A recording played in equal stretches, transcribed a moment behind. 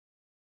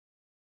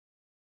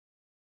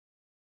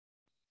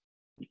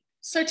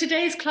So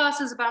today's class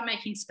is about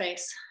making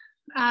space.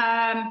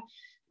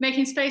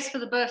 Making space for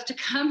the birth to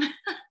come.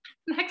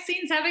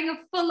 Maxine's having a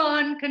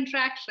full-on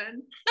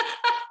contraction.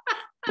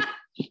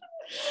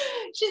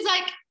 She's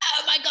like,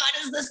 oh my God,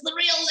 is this the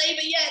real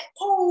labor yet?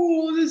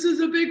 Oh, this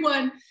is a big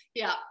one.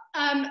 Yeah.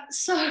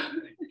 Sorry,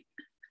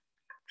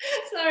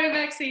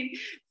 Maxine.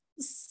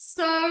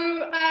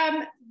 So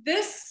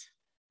this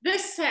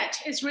set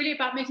is really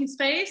about making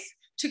space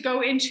to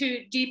go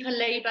into deeper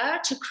labor,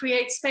 to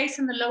create space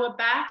in the lower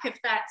back if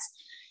that's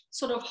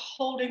sort of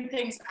holding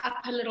things up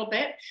a little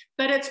bit.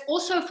 But it's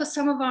also for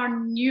some of our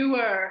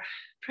newer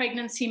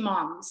pregnancy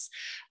moms,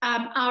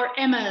 our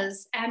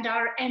Emmas and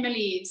our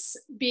Emilys,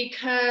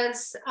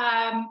 because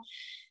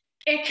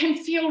it can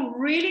feel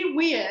really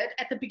weird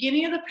at the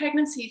beginning of the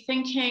pregnancy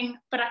thinking,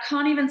 but I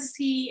can't even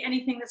see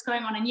anything that's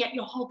going on, and yet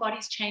your whole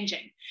body's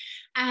changing.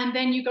 And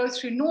then you go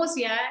through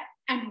nausea,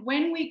 and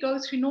when we go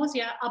through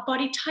nausea, our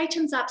body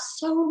tightens up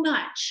so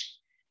much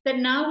that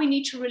now we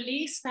need to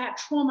release that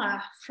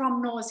trauma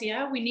from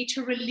nausea. We need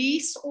to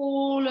release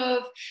all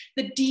of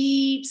the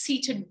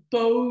deep-seated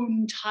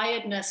bone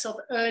tiredness of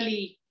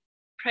early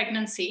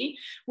pregnancy,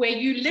 where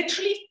you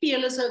literally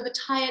feel as though the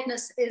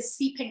tiredness is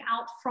seeping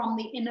out from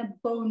the inner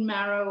bone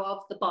marrow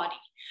of the body.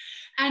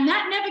 And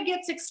that never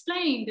gets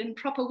explained in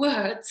proper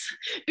words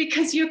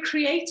because you're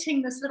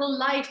creating this little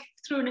life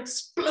through an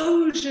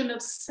explosion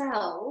of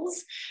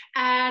cells,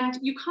 and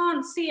you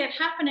can't see it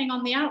happening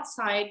on the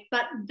outside,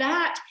 but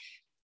that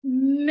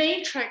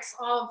matrix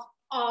of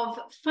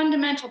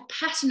fundamental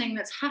patterning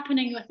that's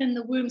happening within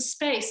the womb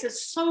space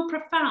is so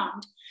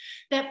profound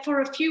that for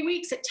a few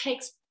weeks it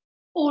takes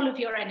all of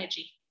your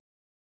energy.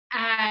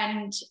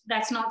 And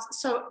that's not,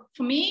 so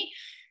for me,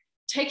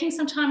 taking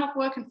some time off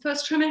work in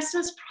first trimester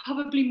is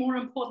probably more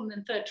important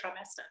than third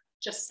trimester,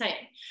 just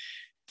saying.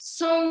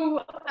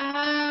 So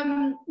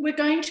we're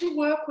going to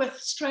work with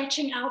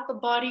stretching out the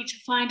body to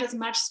find as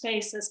much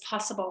space as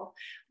possible.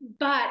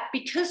 But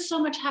because so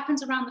much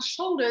happens around the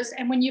shoulders,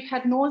 and when you've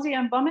had nausea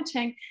and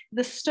vomiting,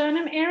 the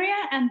sternum area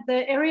and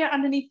the area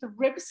underneath the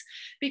ribs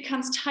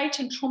becomes tight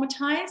and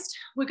traumatized,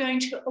 we're going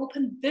to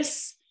open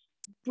this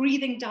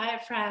breathing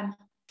diaphragm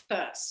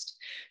first.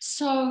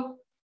 So,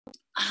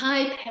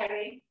 hi,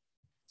 Perry.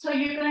 So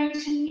you're going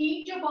to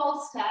need your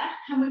bolster,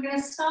 and we're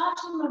going to start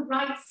on the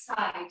right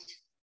side.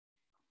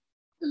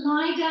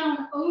 Lie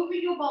down over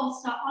your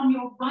bolster on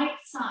your right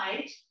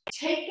side,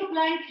 take your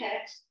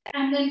blanket,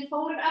 and then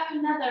fold it up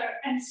another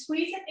and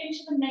squeeze it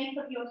into the nape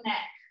of your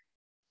neck.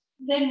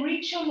 Then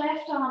reach your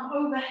left arm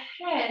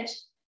overhead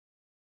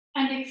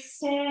and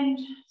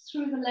extend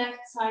through the left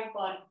side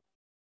body.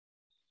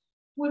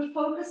 We're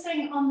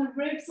focusing on the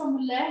ribs on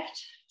the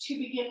left to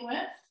begin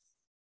with.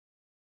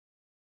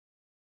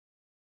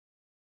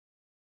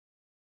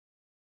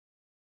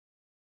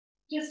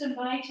 Just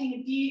inviting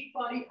a deep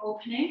body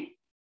opening.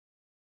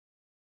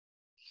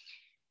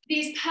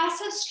 These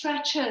passive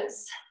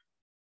stretches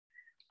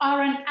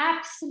are an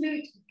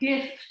absolute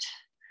gift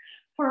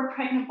for a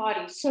pregnant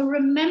body. So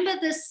remember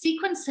this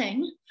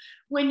sequencing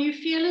when you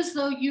feel as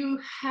though you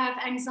have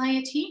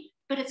anxiety,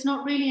 but it's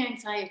not really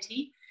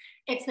anxiety.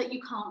 It's that you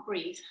can't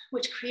breathe,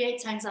 which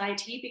creates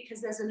anxiety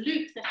because there's a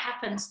loop that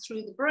happens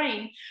through the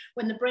brain.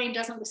 When the brain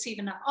doesn't receive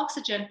enough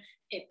oxygen,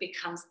 it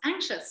becomes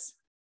anxious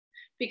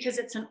because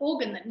it's an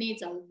organ that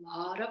needs a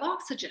lot of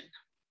oxygen.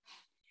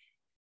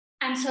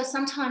 And so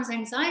sometimes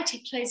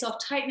anxiety plays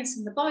off tightness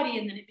in the body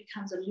and then it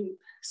becomes a loop.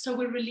 So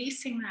we're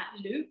releasing that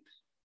loop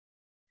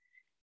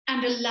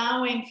and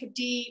allowing for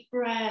deep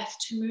breath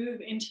to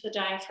move into the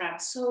diaphragm.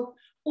 So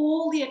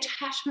all the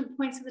attachment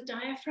points of the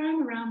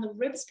diaphragm around the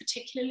ribs,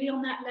 particularly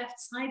on that left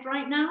side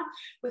right now,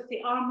 with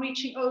the arm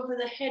reaching over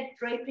the head,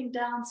 draping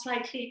down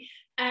slightly,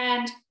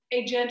 and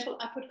a gentle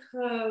upward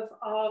curve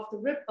of the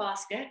rib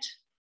basket,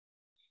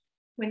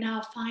 we're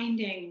now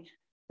finding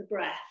the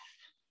breath.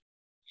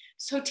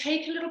 So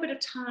take a little bit of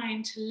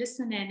time to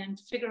listen in and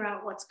figure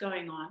out what's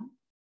going on.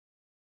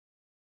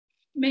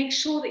 Make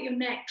sure that your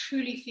neck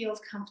truly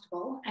feels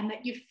comfortable and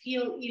that you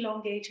feel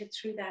elongated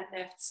through that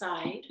left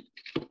side.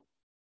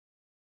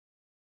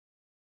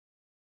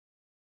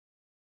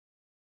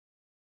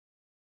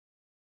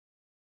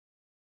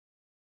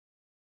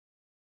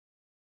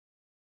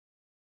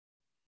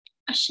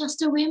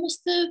 Shasta, where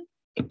must the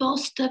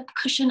bolster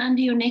cushion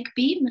under your neck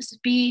be? Must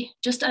it be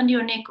just under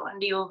your neck or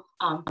under your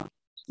arm?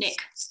 Neck.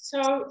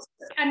 So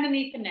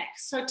underneath the neck.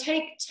 So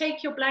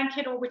take your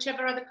blanket or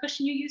whichever other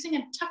cushion you're using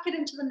and tuck it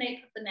into the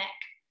nape of the neck.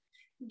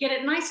 Get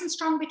it nice and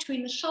strong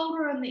between the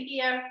shoulder and the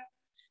ear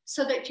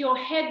so that your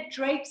head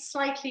drapes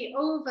slightly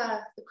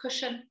over the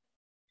cushion.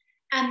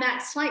 And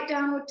that slight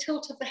downward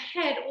tilt of the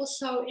head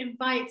also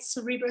invites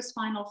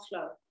cerebrospinal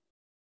flow.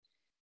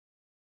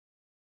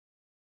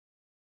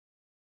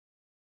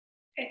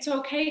 It's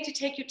okay to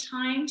take your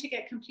time to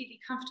get completely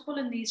comfortable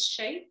in these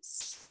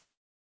shapes.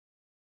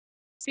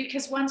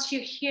 Because once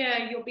you're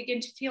here, you'll begin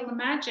to feel the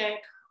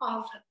magic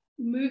of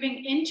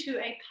moving into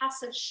a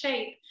passive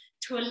shape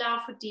to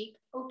allow for deep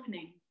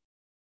opening.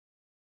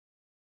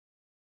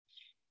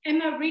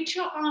 Emma, reach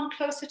your arm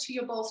closer to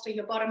your bolster,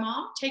 your bottom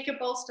arm. Take your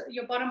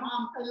bottom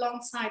arm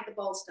alongside the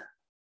bolster.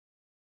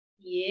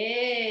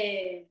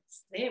 Yes,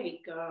 there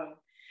we go.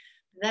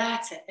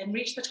 That's it. Then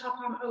reach the top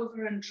arm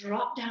over and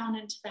drop down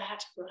into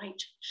that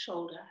right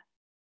shoulder.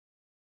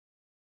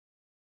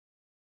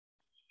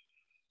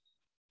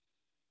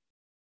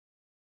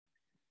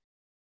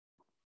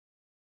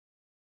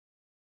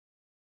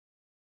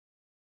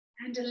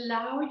 And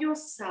allow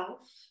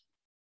yourself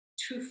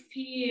to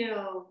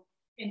feel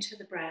into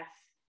the breath.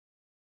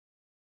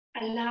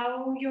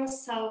 Allow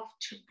yourself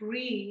to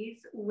breathe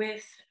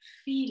with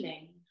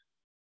feeling.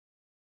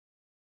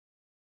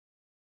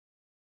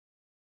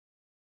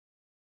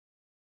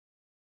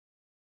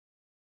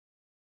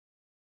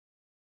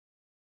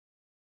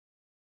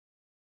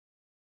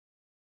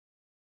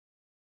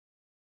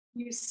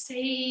 You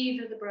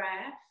savor the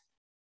breath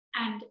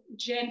and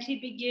gently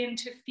begin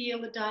to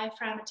feel the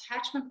diaphragm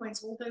attachment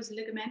points, all those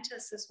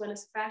ligamentous as well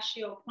as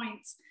fascial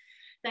points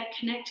that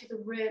connect to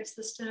the ribs,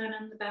 the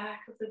sternum, the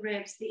back of the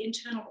ribs, the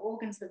internal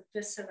organs, the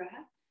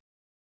viscera.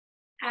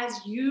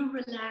 As you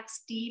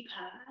relax deeper,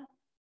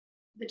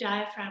 the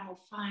diaphragm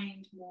will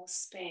find more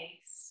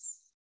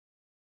space.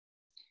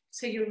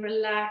 So you're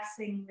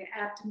relaxing the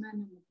abdomen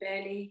and the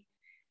belly,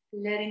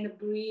 letting the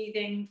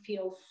breathing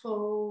feel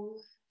full,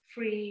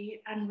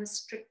 free,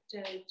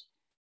 unrestricted,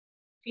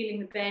 feeling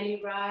the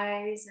belly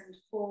rise and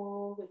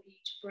fall with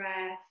each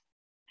breath,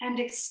 and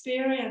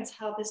experience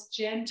how this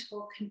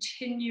gentle,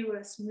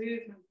 continuous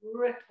movement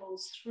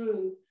ripples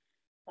through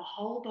the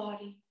whole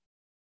body.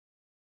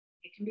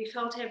 It can be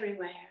felt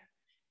everywhere.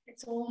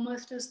 It's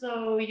almost as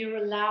though you're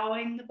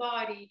allowing the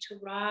body to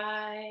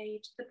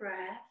ride the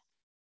breath,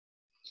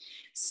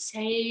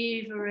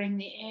 savoring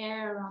the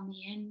air on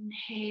the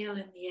inhale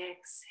and the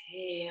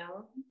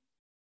exhale.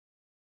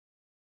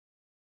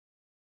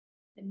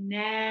 The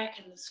neck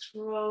and the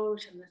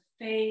throat and the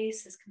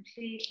face is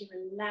completely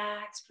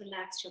relaxed.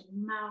 Relax your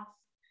mouth,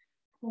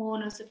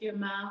 corners of your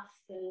mouth,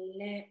 the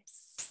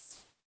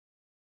lips.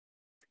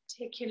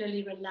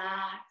 Particularly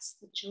relax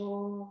the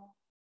jaw.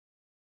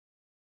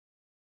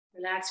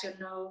 Relax your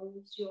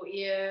nose, your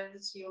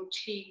ears, your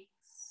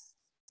cheeks,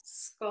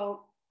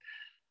 scalp.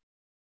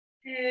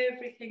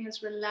 Everything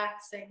is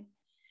relaxing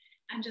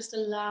and just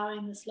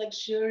allowing this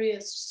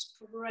luxurious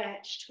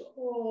stretch to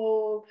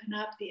open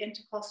up the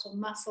intercostal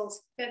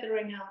muscles,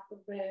 feathering out the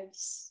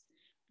ribs.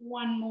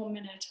 1 more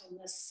minute on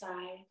this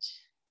side.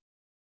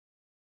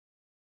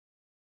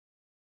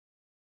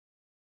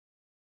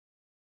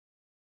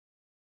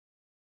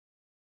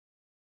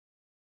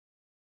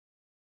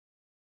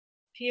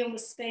 Feel the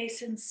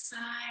space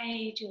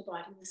inside your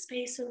body, the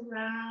space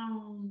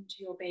around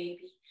your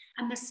baby,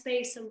 and the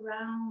space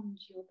around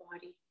your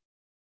body.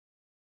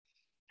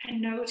 And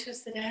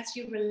notice that as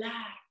you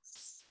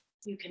relax,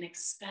 you can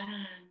expand.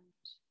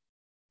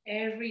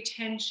 Every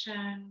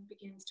tension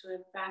begins to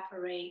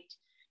evaporate.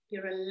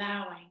 You're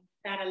allowing.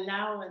 That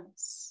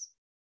allowance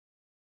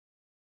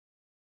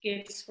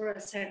gives for a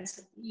sense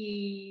of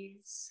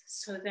ease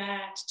so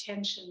that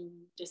tension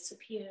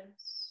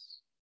disappears.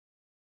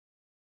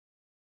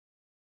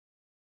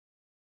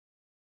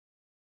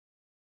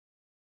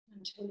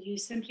 Until you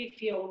simply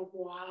feel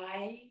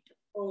wide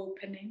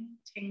opening,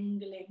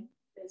 tingling.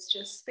 There's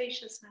just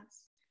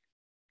spaciousness.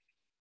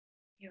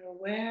 You're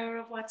aware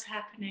of what's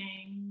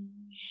happening.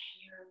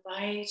 You're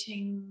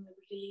inviting the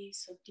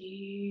release of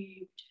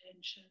deep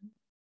tension.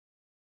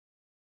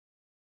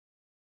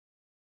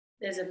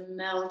 There's a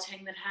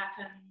melting that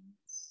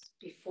happens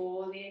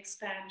before the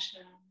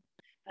expansion,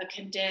 a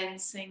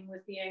condensing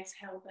with the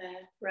exhale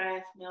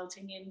breath,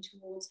 melting in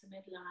towards the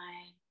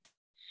midline.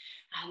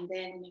 And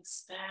then an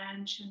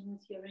expansion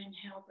with your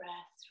inhale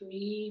breath.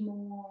 3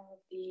 more of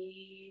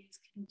these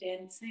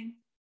condensing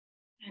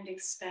and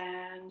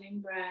expanding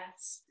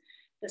breaths.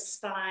 The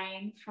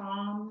spine,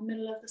 from the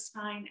middle of the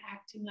spine,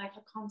 acting like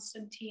a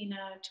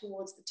concertina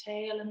towards the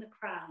tail and the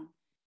crown.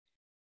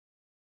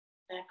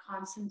 That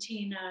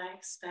concertina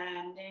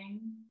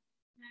expanding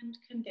and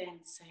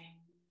condensing.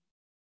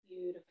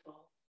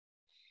 Beautiful.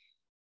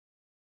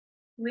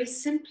 We're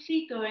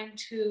simply going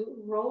to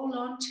roll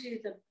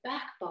onto the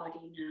back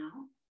body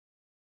now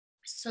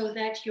so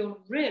that your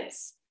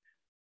ribs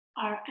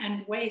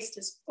and waist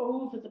is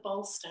over the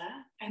bolster.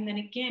 And then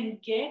again,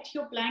 get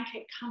your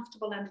blanket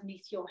comfortable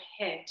underneath your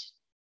head.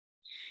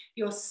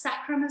 Your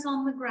sacrum is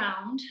on the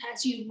ground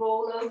as you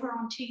roll over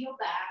onto your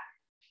back.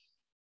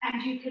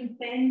 And you can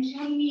bend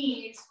your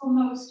knees for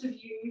most of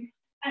you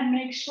and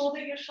make sure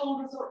that your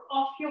shoulders are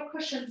off your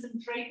cushions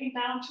and draping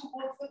down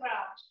towards the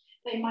ground.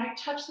 They might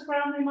touch the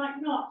ground, they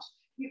might not.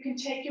 You can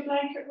take your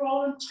blanket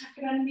roll and tuck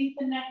it underneath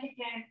the neck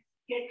again.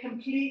 Get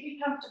completely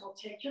comfortable.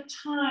 Take your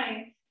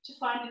time to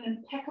find an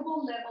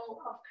impeccable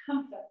level of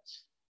comfort.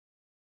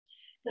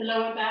 The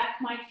lower back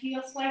might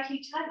feel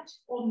slightly tight,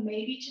 or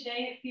maybe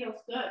today it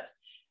feels good.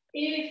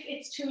 If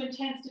it's too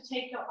intense to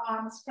take your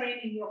arms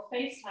framing your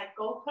face like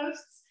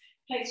goalposts,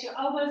 place your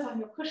elbows on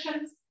your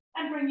cushions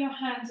and bring your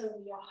hands over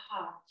your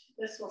heart.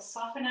 This will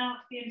soften out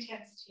the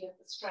intensity of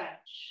the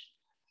stretch.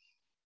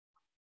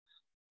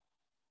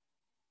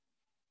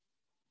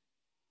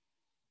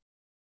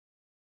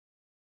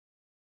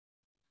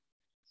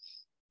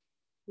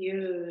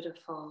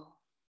 Beautiful.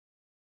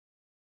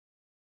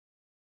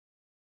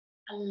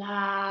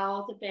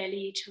 Allow the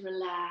belly to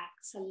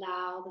relax.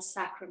 Allow the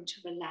sacrum to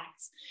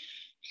relax.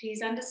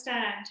 Please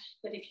understand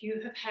that if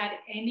you have had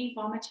any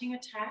vomiting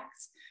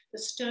attacks, the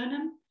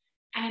sternum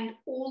and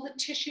all the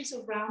tissues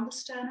around the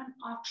sternum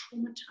are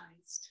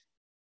traumatized.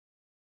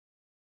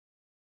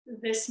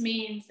 This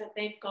means that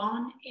they've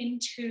gone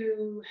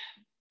into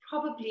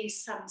probably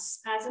some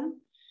spasm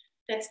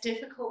that's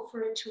difficult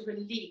for it to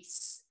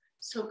release.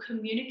 So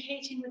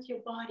communicating with your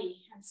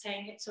body and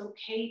saying it's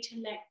okay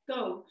to let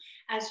go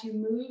as you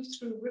move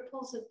through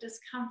ripples of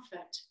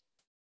discomfort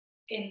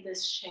in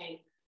this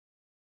shape.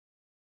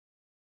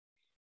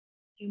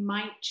 You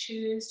might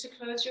choose to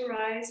close your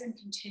eyes and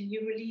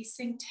continue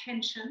releasing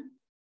tension.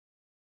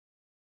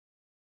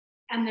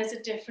 And there's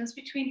a difference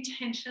between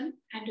tension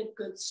and a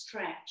good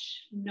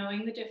stretch.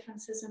 Knowing the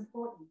difference is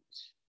important.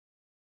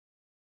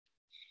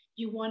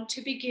 You want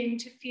to begin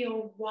to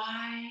feel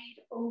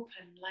wide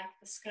open like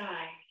the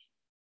sky.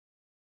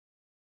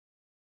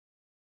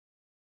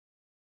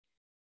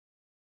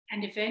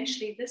 And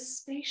eventually this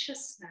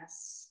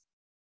spaciousness,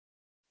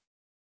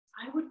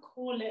 I would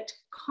call it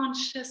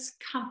conscious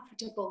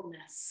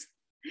comfortableness.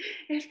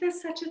 If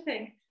there's such a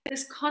thing,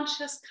 this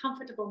conscious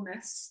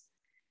comfortableness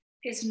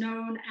is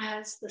known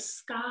as the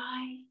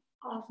sky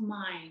of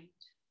mind,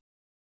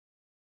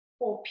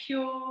 or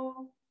pure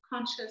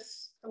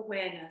conscious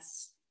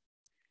awareness,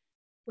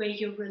 where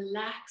you're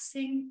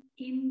relaxing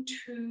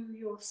into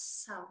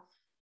yourself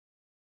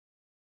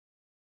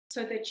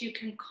so that you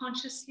can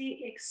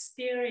consciously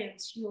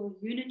experience your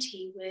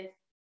unity with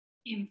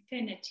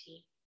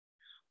infinity.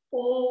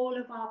 All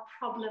of our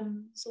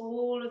problems,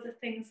 all of the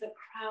things that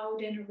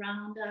crowd in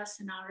around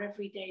us in our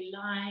everyday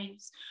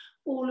lives,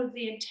 all of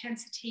the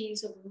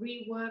intensities of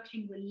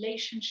reworking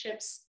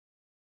relationships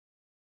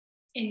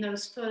in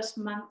those first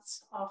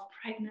months of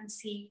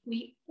pregnancy,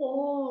 we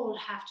all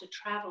have to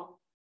travel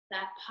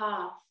that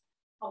path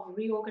of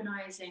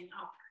reorganizing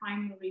our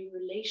primary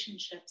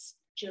relationships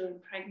during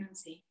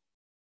pregnancy.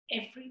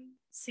 Every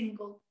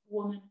single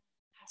woman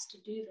has to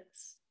do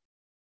this,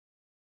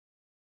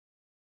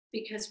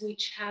 because we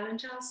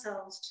challenge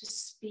ourselves to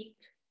speak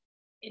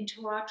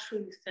into our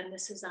truth, and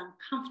this is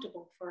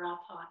uncomfortable for our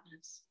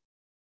partners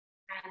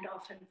and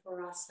often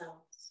for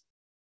ourselves.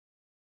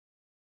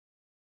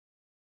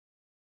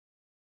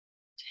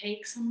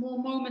 Take some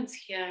more moments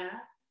here,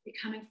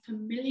 becoming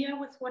familiar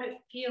with what it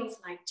feels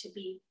like to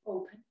be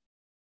open,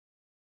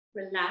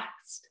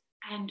 relaxed,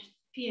 and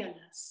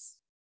fearless.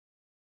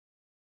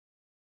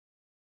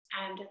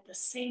 And at the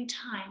same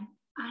time,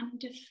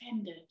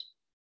 undefended.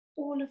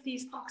 All of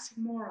these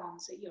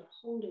oxymorons that you're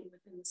holding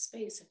within the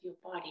space of your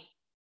body.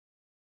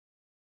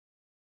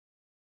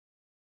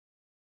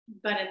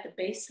 But at the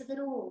base of it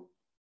all,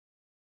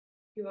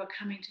 you are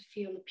coming to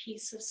feel a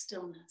peace of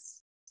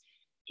stillness.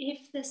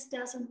 If this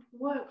doesn't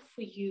work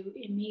for you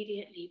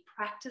immediately,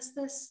 practice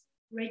this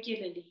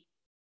regularly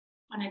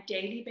on a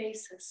daily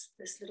basis,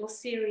 this little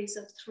series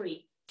of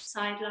 3,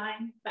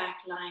 sideline,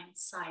 backline,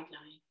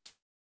 sideline,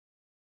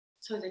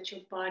 so that your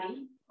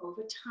body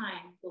over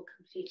time will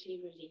completely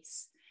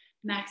release.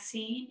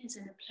 Maxine is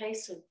in a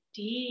place of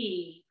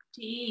deep,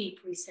 deep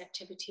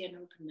receptivity and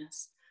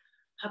openness.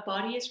 Her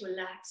body is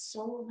relaxed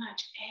so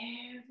much,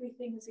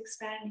 everything is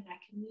expanding. I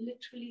can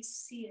literally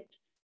see it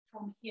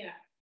from here.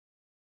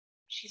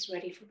 She's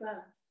ready for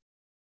birth.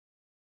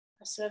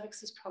 Her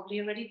cervix is probably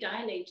already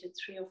dilated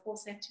 3 or 4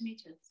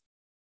 centimeters.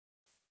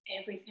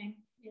 Everything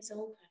is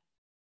open.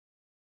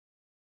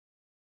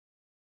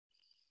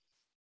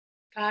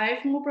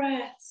 5 more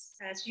breaths.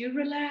 As you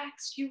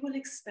relax, you will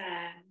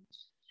expand.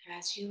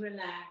 As you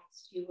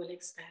relax, you will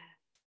expand.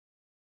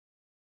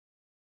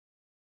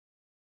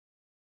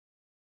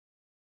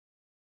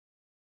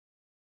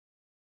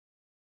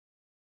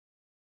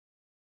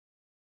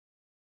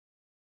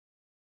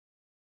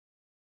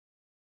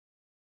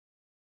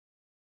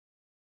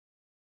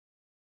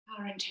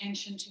 Our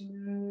intention to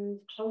move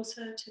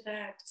closer to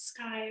that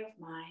sky of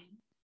mind,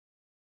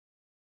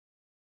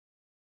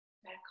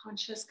 that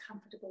conscious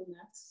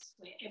comfortableness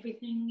where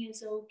everything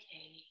is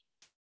okay.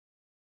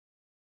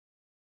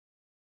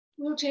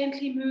 We'll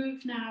gently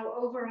move now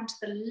over onto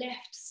the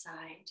left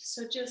side.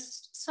 So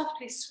just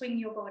softly swing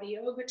your body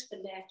over to the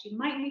left. You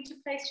might need to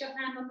place your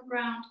hand on the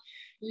ground,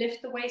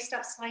 lift the waist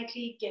up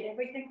slightly, get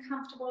everything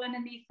comfortable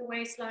underneath the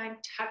waistline,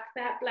 tuck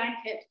that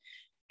blanket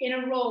in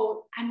a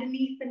roll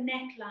underneath the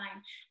neckline,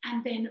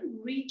 and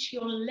then reach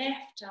your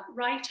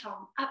right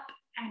arm up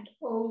and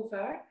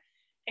over,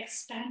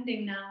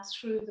 expanding now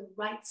through the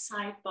right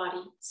side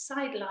body,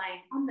 side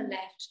line on the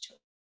left to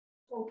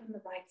open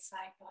the right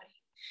side body.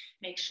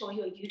 Make sure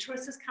your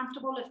uterus is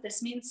comfortable. If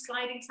this means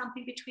sliding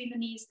something between the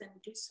knees, then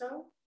do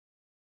so.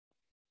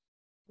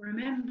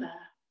 Remember,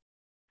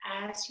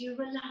 as you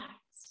relax,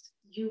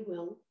 you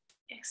will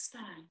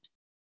expand.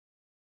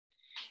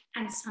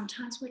 And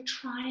sometimes we're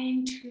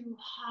trying too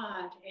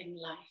hard in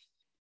life.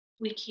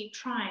 We keep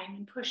trying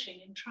and pushing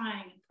and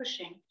trying and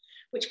pushing,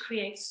 which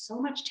creates so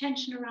much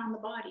tension around the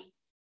body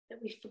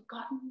that we've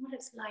forgotten what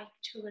it's like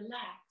to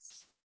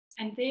relax.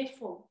 And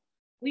therefore,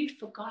 we've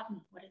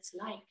forgotten what it's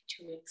like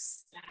to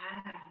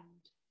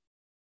expand,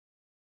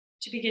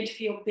 to begin to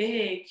feel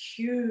big,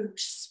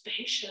 huge,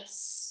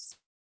 spacious,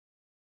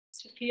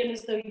 to feel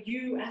as though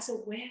you as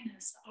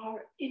awareness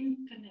are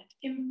infinite,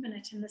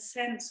 infinite in the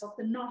sense of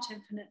the not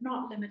infinite,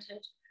 not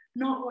limited,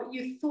 not what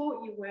you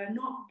thought you were,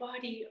 not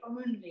body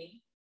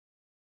only.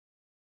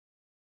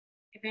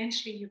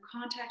 Eventually you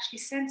can't actually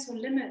sense or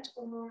limit,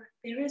 or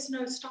there is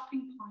no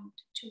stopping point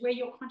to where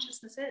your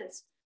consciousness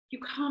is. You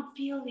can't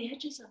feel the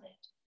edges of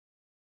it.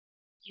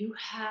 You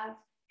have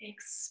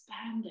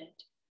expanded.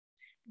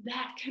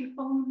 That can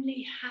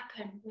only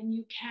happen when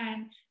you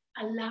can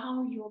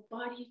allow your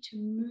body to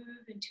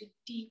move into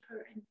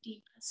deeper and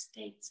deeper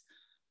states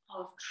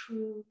of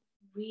true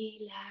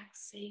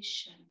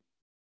relaxation.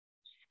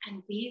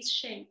 And these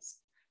shapes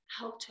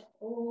help to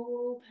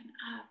open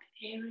up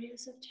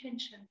areas of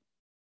tension,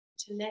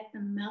 to let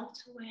them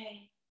melt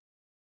away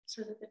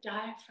so that the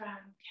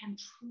diaphragm can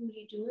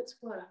truly do its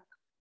work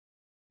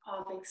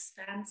of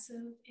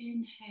expansive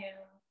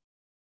inhale,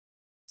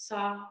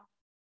 soft,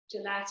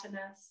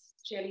 gelatinous,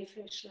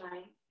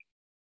 jellyfish-like,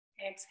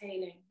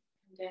 exhaling,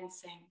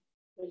 condensing,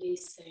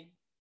 releasing.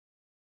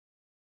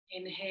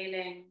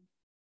 Inhaling,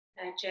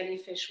 that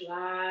jellyfish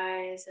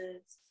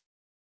rises,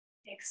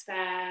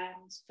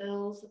 expands,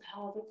 fills the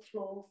pelvic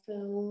floor,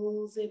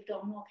 fills the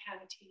abdominal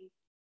cavity.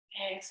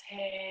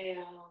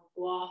 Exhale,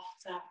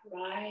 wafts up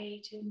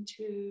right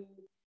into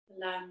the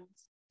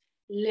lungs,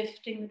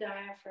 lifting the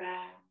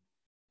diaphragm,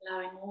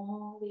 allowing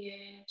all the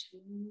air to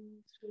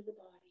move through the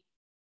body.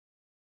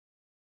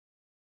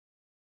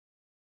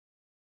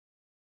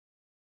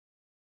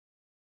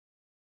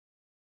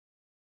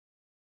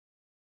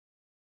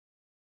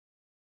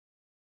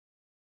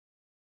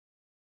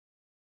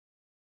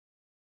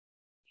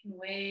 In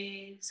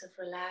waves of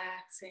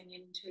relaxing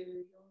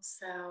into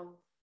yourself.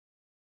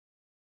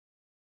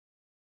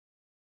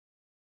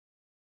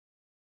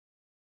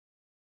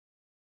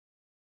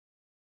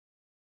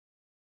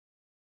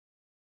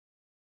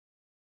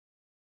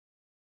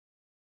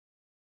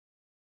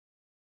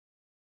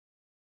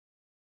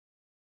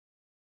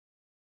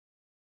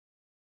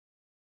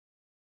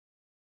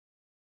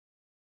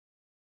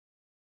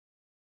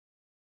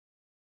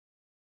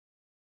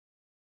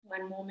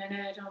 One more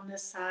minute on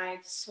this side,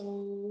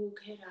 soak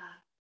it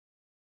up.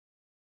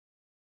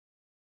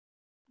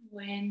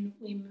 When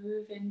we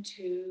move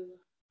into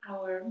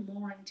our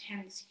more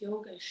intense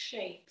yoga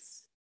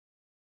shapes,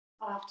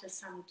 after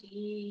some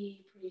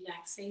deep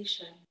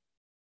relaxation,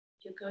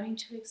 you're going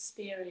to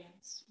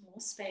experience more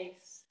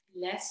space,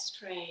 less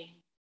strain,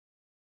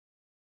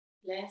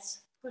 less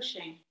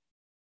pushing,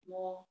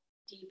 more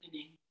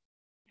deepening,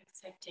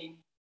 accepting,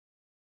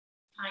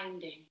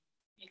 finding,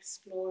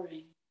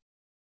 exploring.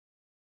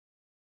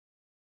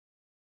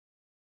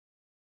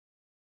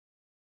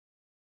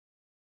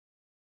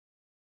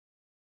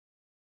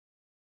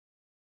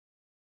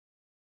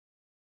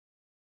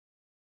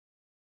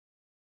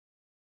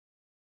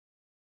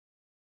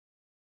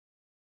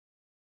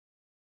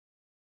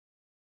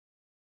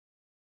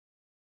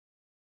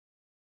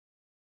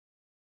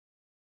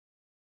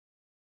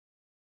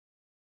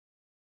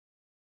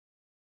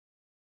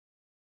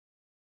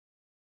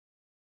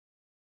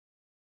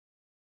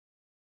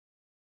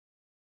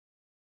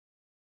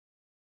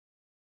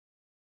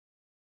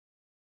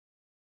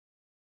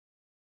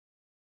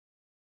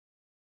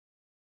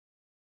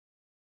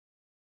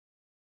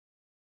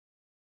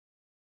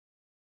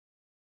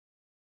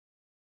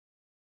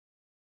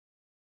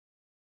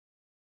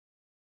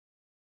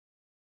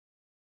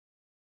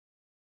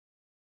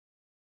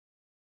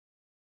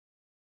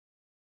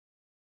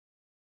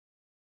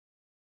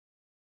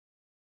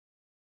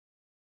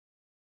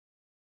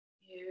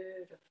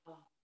 Beautiful.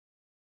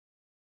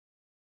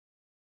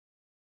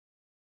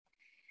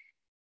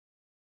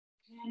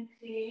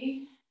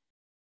 Gently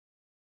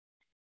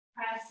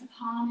press the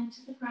palm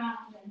into the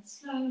ground and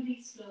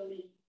slowly,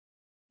 slowly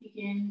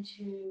begin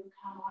to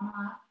come on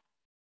up.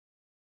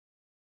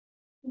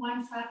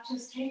 Once up,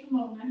 just take a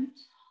moment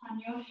on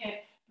your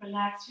hip,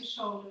 relax your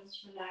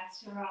shoulders,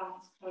 relax your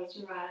arms, close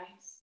your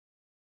eyes.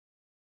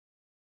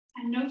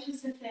 And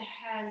notice if there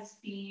has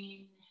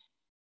been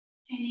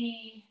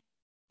any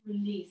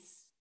release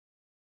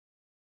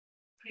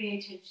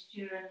created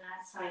during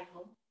that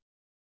cycle.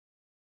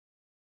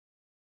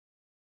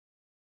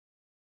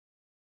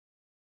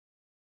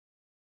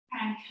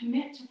 And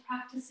commit to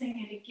practicing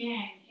it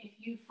again if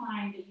you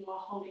find that you are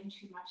holding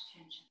too much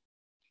tension.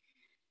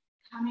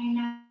 Coming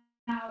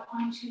now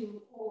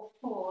onto all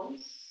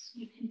fours,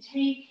 you can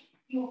take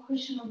your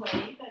cushion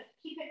away, but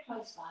keep it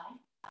close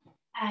by.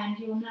 And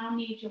you'll now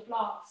need your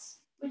blocks,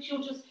 which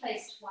you'll just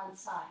place to one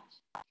side.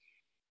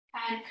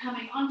 And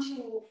coming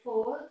onto all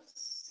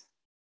fours,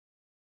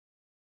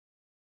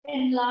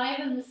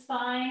 enliven the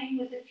spine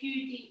with a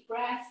few deep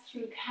breaths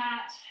through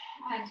cat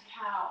and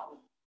cow.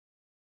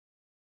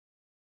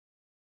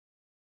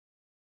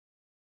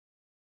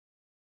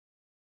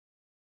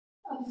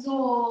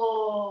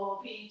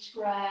 Absorb each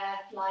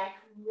breath like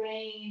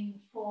rain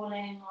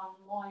falling on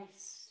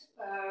moist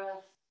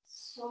earth.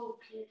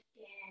 Soak it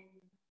in.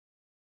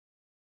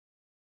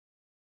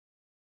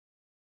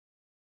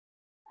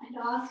 And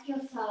ask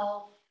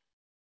yourself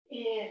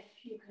if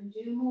you can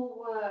do more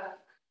work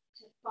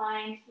to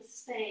find the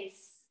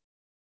space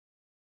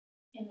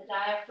in the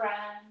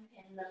diaphragm,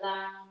 in the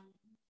lung,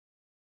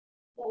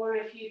 or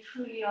if you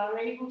truly are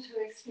able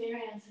to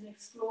experience and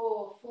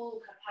explore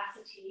full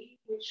capacity,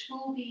 which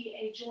will be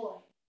a joy.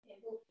 It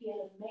will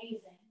feel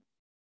amazing.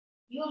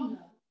 You'll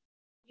know.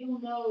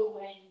 You'll know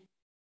when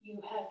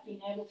you have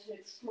been able to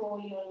explore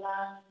your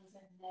lungs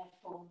and their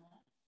fullness.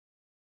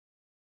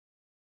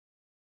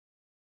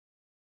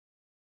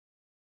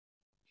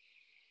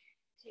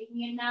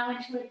 Taking it now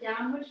into a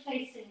downward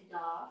facing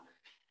dog.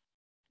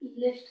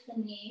 Lift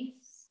the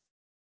knees.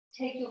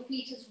 Take your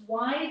feet as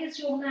wide as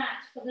your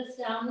mat for this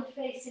downward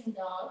facing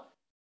dog.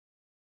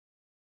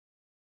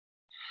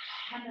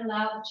 And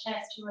allow the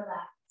chest to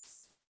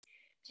relax.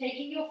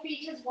 Taking your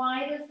feet as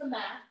wide as the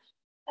mat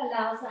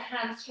allows the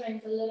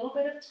hamstrings a little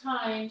bit of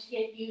time to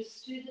get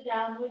used to the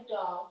downward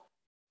dog.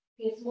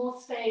 Gives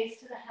more space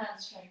to the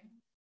hamstrings.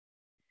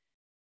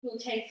 We'll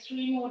take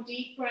 3 more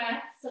deep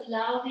breaths.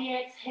 Allow the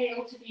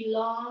exhale to be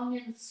long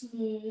and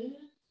smooth.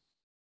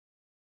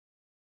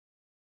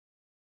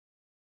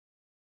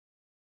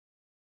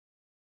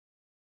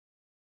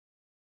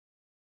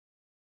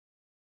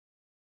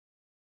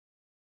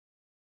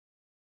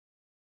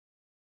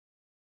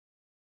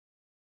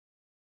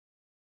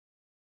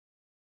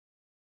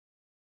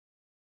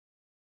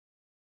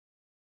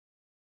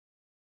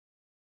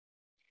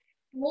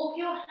 Walk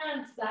your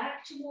hands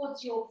back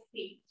towards your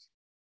feet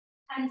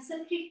and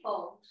simply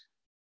fold.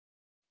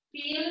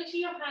 Feel into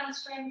your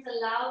hamstrings,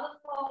 allow the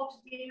fold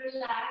to be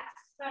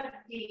relaxed but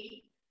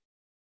deep,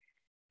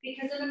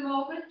 because in a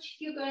moment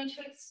you're going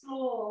to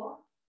explore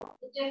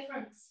the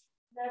difference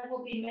that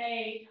will be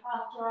made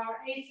after our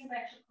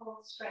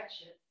asymmetrical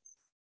stretches.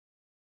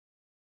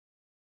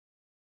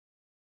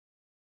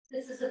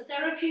 This is a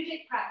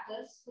therapeutic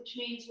practice, which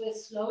means we're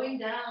slowing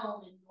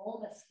down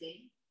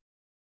enormously.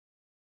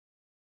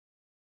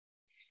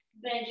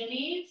 Bend your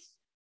knees,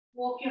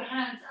 walk your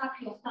hands up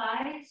your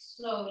thighs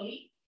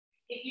slowly.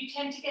 If you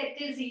tend to get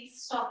dizzy,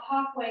 stop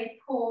halfway,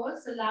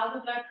 pause, allow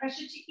the blood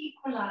pressure to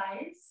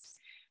equalize,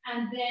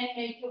 and then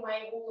make your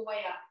way all the way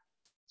up.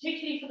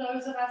 Particularly for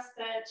those of us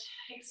that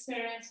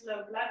experience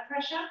low blood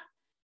pressure.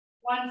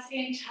 Once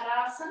in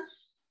Tadasana,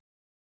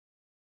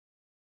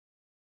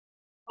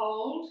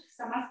 hold.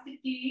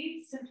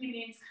 Samastiti simply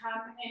means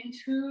come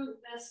into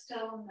the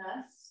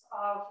stillness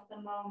of the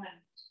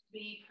moment.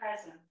 Be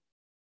present.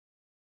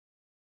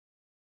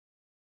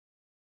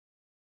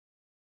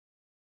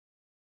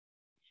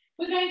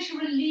 We're going to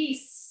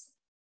release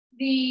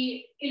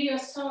the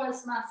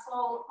iliopsoas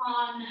muscle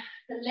on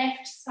the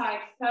left side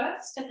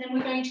first, and then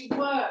we're going to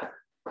work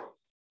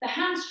the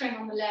hamstring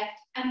on the left,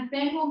 and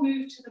then we'll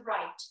move to the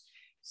right.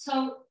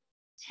 So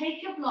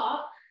take your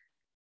block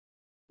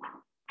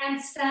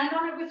and stand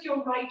on it with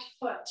your right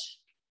foot.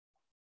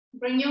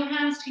 Bring your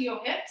hands to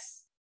your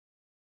hips.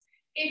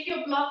 If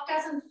your block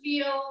doesn't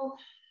feel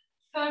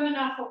firm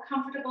enough or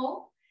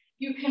comfortable,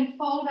 you can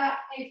fold up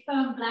a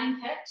firm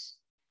blanket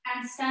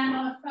and stand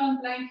on a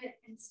firm blanket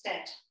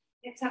instead.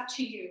 It's up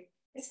to you,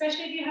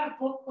 especially if you have a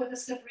book with a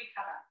slippery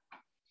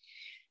cover.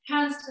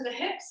 Hands to the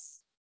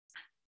hips.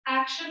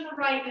 Action the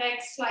right leg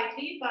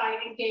slightly by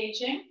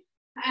engaging,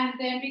 and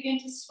then begin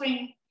to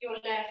swing your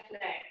left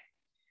leg.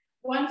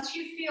 Once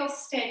you feel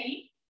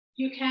steady,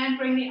 you can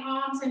bring the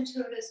arms into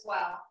it as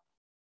well.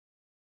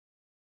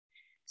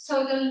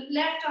 So the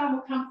left arm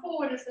will come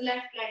forward as the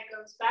left leg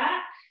goes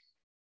back.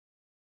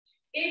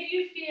 If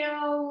you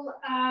feel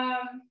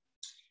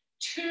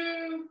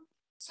too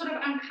sort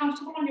of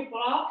uncomfortable on your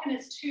block and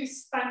it's too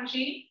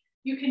spongy,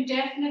 you can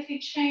definitely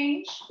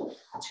change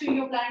to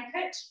your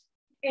blanket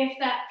if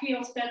that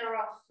feels better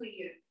off for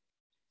you.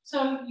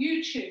 So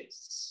you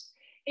choose.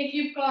 If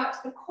you've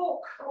got the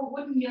cork or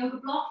wooden yoga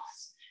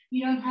blocks,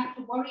 you don't have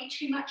to worry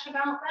too much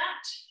about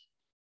that.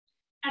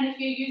 And if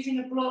you're using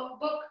a book,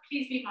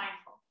 please be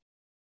mindful.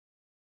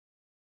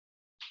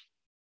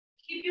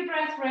 Keep your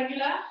breath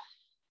regular.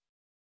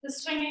 The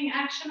swinging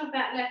action of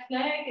that left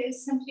leg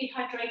is simply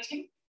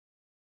hydrating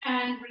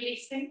and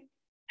releasing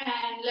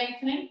and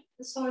lengthening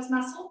the psoas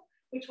muscle,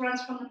 which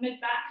runs from the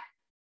mid-back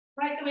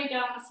right the way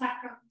down the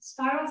sacrum,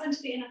 spirals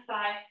into the inner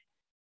thigh,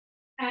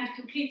 and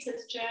completes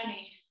its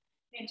journey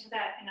into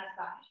that inner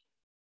thigh.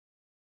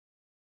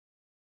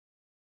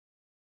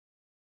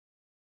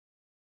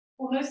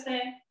 Almost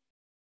there.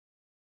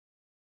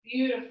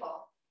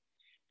 Beautiful.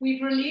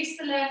 We've released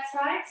the left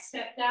side,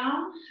 step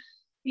down,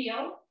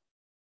 feel.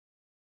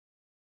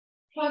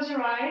 Close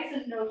your eyes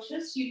and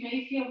notice you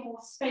may feel more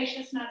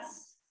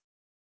spaciousness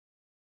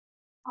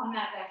on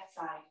that left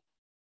side.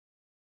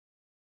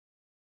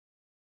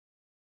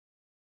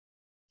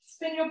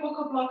 Spin your book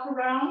or block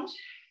around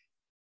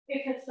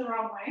if it's the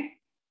wrong way,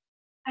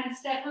 and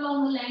step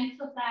along the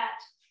length of that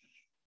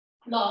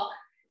block.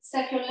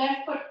 Step your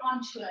left foot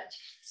onto it.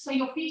 So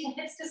your feet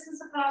are hips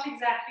distance apart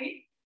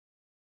exactly,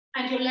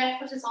 and your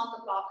left foot is on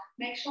the block.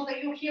 Make sure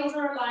that your heels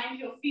are aligned,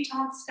 your feet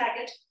aren't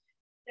staggered.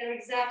 They're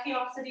exactly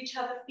opposite each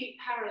other, feet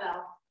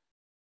parallel.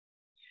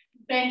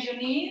 Bend your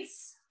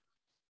knees.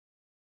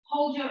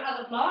 hold your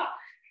other block,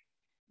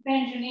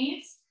 bend your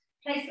knees,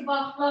 place the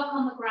block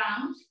on the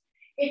ground.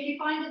 If you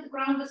find that the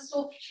ground is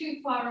still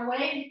too far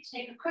away,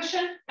 take a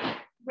cushion,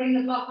 bring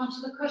the block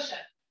onto the cushion.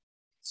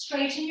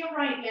 Straighten your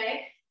right leg,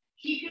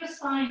 keep your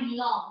spine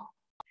long,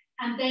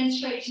 and then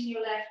straighten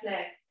your left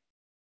leg.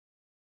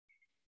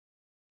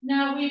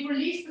 Now we've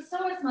released the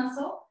psoas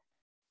muscle,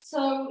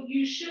 so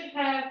you should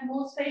have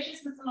more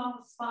spaciousness along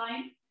the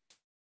spine.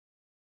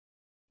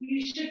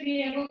 You should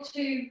be able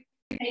to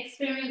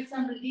experience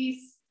some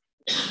release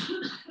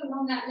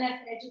along that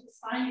left edge of the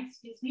spine,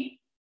 excuse me.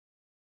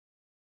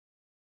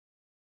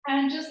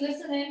 And just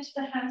listen into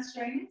the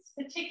hamstrings,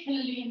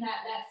 particularly in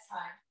that left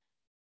side.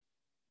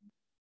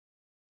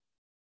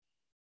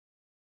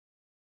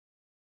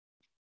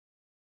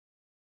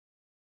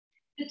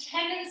 The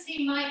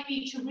tendency might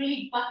be to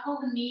really buckle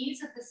the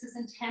knees if this is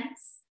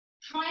intense.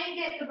 Try and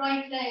get the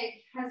right leg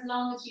as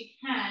long as you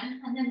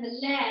can, and then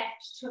the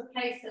left to a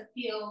place that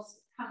feels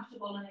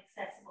comfortable and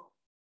accessible.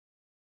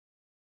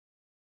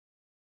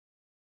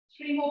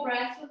 3 more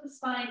breaths with the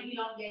spine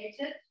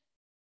elongated.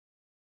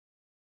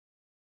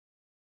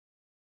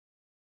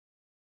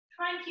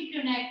 Try and keep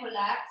your neck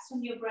relaxed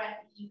and your breath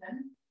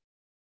even.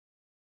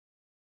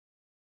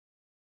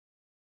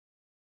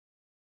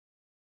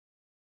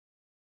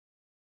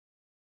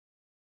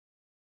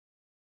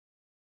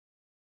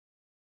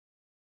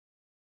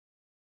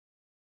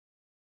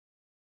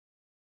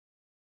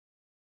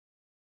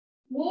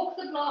 Walk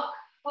the block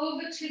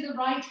over to the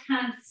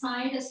right-hand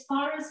side as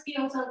far as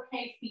feels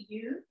okay for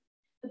you.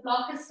 The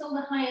block is still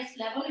the highest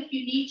level. If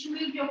you need to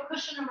move your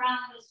cushion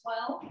around as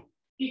well,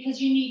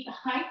 because you need the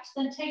height,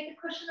 then take the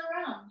cushion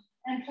around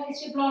and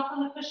place your block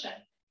on the cushion.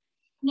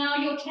 Now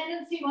your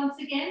tendency, once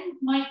again,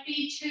 might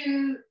be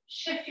to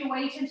shift your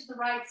weight into the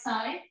right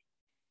side.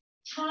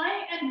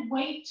 Try and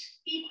weight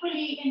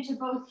equally into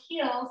both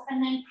heels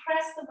and then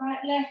press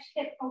the left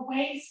hip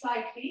away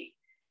slightly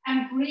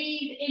and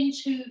breathe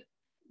into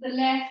the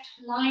left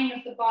line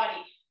of the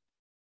body.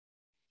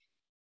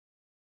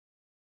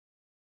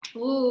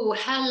 Oh,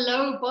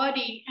 hello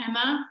body,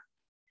 Emma.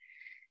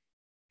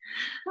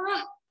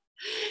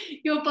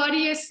 Your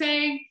body is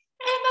saying,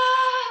 Emma,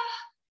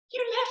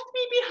 you left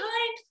me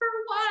behind for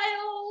a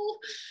while.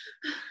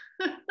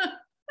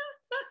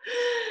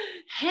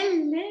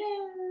 Hello.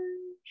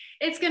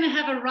 It's going to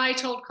have a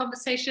right old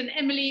conversation.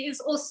 Emily is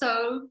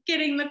also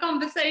getting the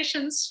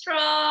conversation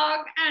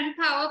strong and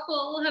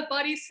powerful. Her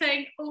body's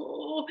saying,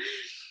 oh.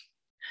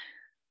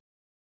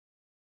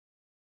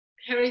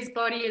 Perry's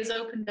body is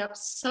opened up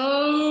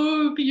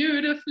so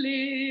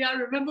beautifully. I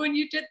remember when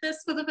you did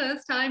this for the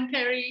first time,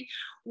 Perry.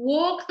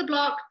 Walk the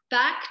block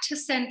back to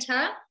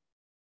center.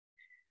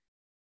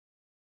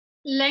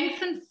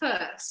 Lengthen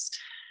first.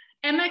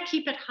 Emma,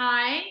 keep it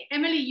high.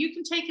 Emily, you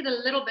can take it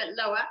a little bit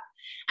lower.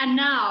 And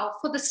now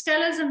for the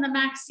Stellas and the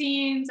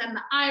Maxines and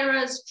the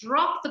Iras,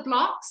 drop the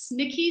blocks.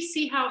 Nikki,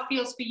 see how it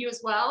feels for you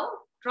as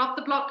well. Drop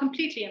the block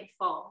completely and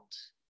fold.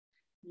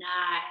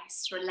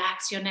 Nice.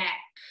 Relax your neck.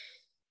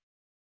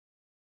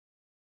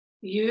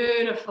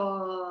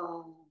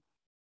 Beautiful.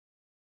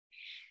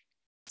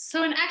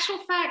 So in actual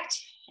fact,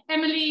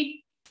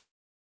 Emily,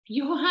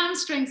 your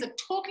hamstrings are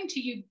talking to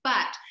you,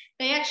 but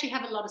they actually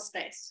have a lot of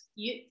space.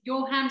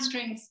 Your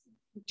hamstrings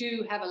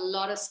do have a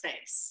lot of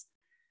space.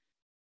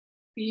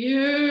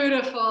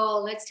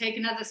 Beautiful. Let's take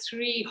another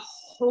 3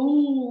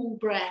 whole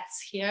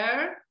breaths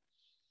here.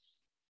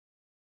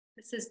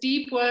 This is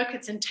deep work.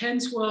 It's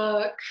intense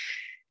work.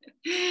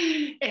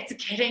 It's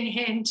getting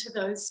into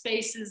those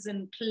spaces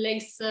and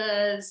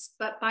places,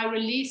 but by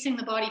releasing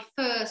the body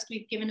first,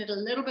 we've given it a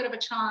little bit of a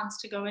chance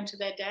to go into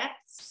their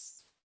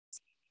depths.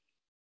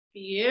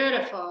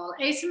 Beautiful.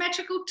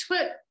 Asymmetrical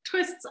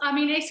twists,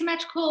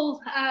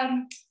 asymmetrical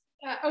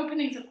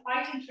openings are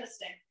quite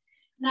interesting.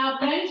 Now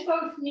bend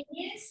both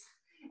knees.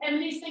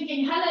 Emily's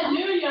thinking,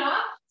 hallelujah.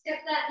 Step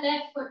that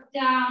left foot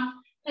down.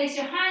 Place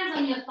your hands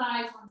on your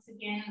thighs once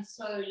again and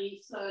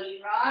slowly,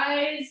 slowly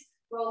rise.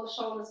 Roll the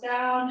shoulders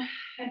down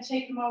and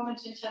take a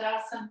moment in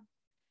Tadasana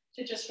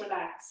to just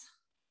relax.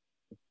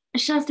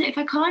 Shasta, if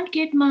I can't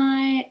get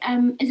my,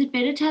 is it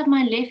better to have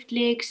my left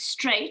leg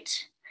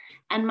straight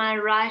and my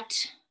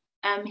right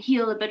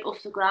heel a bit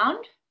off the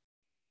ground?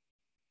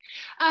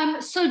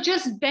 So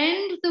just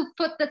bend the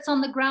foot that's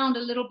on the ground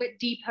a little bit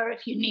deeper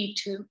if you need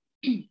to.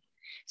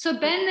 So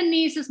bend the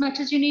knees as much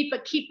as you need,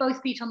 but keep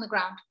both feet on the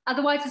ground.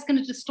 Otherwise, it's going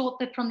to distort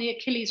it from the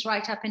Achilles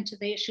right up into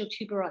the ischial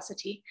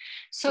tuberosity.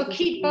 So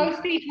keep both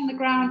feet on the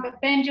ground,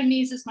 but bend your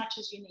knees as much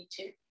as you need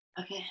to.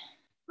 Okay.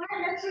 All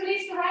right, let's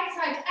release the right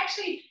side.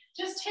 Actually,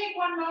 just take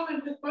one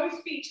moment with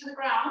both feet to the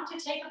ground to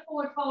take a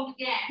forward fold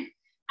again,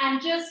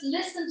 and just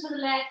listen to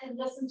the left and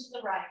listen to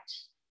the right.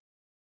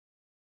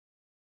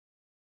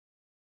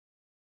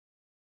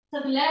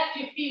 So the left,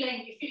 you're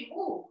feeling,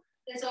 oh,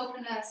 there's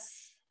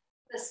openness,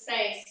 there's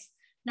space.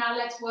 Now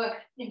let's work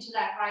into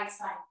that right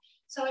side.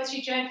 So as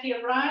you gently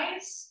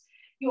arise,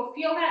 you'll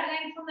feel that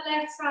length on the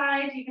left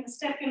side. You can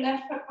step your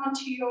left foot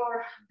onto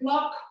your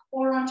block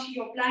or onto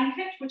your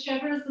blanket,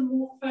 whichever is the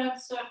more firm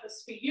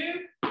surface for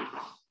you.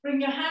 Bring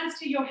your hands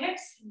to your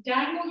hips,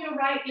 dangle your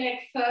right leg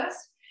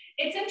first.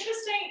 It's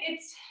interesting,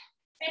 it's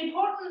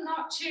important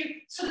not to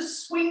sort of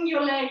swing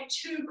your leg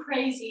too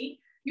crazy.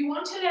 You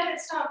want to let it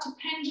start to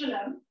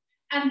pendulum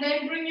and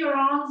then bring your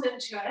arms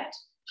into it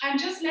and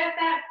just let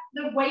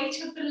the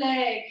weight of the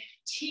leg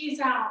tease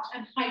out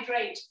and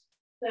hydrate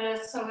the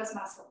psoas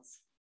muscles.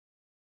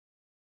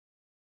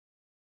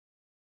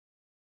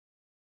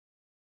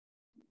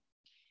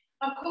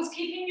 Of course,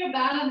 keeping your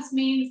balance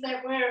means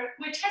that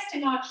we're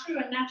testing our true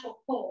and natural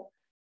core.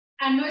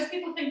 And most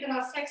people think that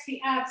our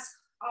sexy abs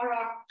are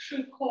our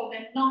true core.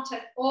 They're not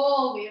at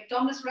all. The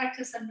abdominis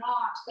rectus are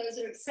not.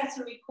 Those are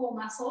accessory core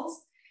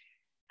muscles.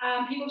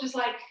 People just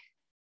like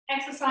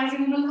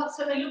exercising them a lot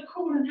so they look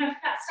cool and have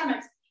fat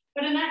stomachs.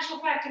 But in actual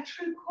fact, a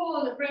true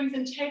core that brings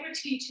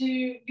integrity to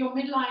your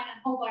midline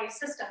and whole body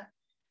system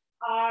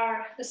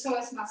are the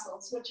psoas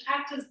muscles, which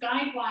act as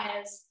guide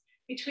wires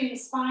between the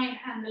spine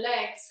and the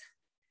legs.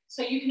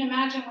 So you can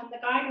imagine when the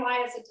guide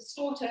wires are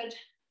distorted,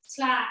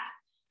 slack,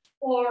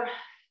 or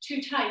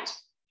too tight,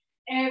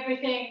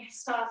 everything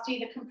starts to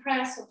either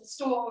compress or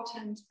distort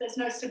and there's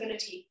no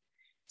stability.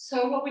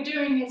 So what we're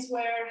doing is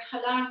we're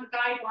allowing the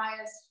guide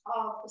wires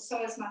of the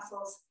psoas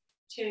muscles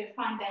to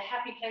find their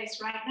happy place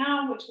right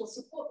now, which will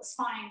support the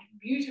spine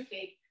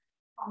beautifully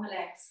on the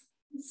legs.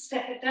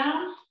 Step it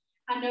down.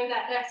 I know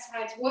that left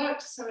side's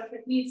worked, so if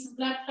it needs some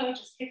blood flow,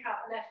 just kick out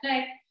the left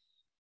leg.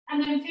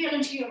 And then feel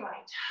into your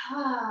right.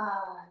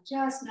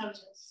 Just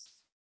notice.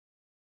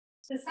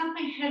 There's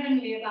something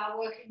heavenly about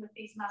working with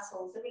these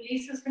muscles. It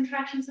releases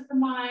contractions of the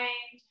mind.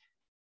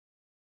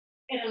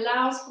 It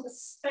allows for the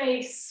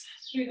space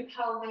through the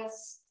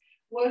pelvis.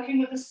 Working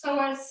with the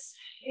psoas,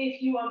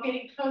 if you are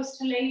getting close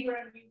to labor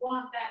and you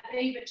want that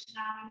labor to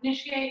now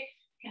initiate,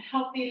 can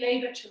help the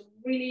labor to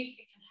really,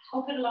 it can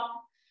help it along.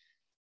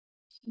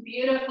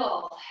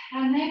 Beautiful.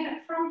 And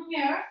then from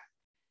here,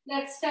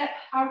 let's step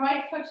our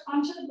right foot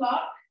onto the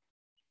block.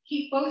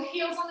 Keep both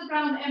heels on the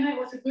ground. Emma, it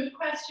was a good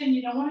question.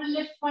 You don't want to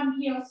lift one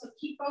heel, so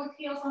keep both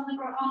heels on the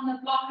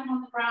block and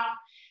on the ground.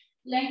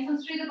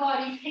 Lengthen through the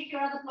body. Pick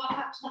your other block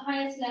up to the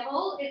highest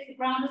level. If the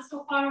ground is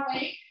still far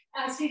away,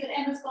 I see that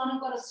Emma's gone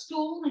and got a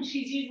stool, and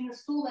she's using a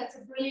stool. That's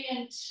a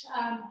brilliant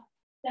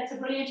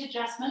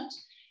adjustment,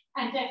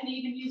 and definitely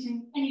even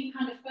using any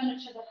kind of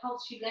furniture that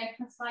helps you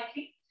lengthen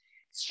slightly.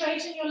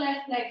 Straighten your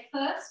left leg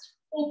first,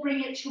 or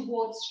bring it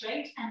towards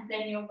straight, and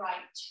then your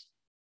right.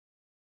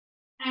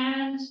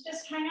 And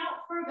just hang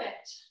out for a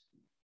bit.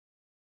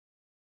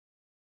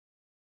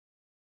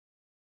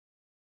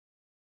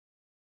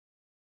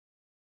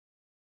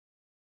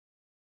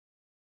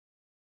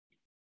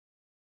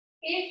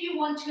 If you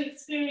want to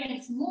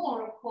experience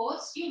more, of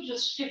course, you'll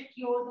just shift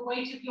the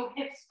weight of your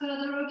hips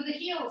further over the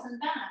heels and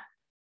back.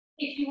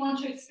 If you want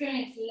to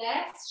experience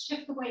less,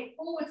 shift the weight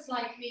forward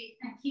slightly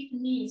and keep the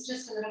knees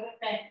just a little bit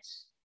bent.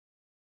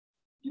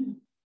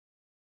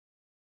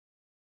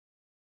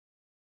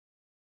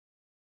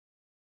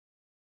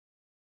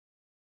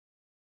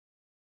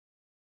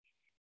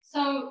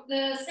 So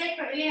the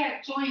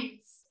sacroiliac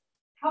joints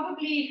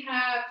probably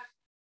have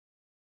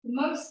the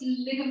most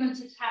ligament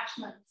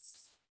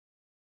attachments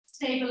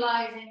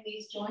stabilizing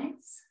these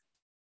joints.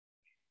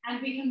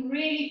 And we can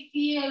really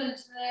feel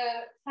into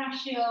the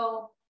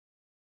fascial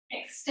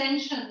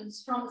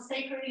extensions from the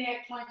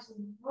sacroiliac joints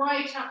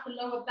right up the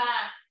lower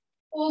back,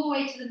 all the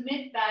way to the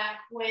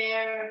mid-back,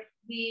 where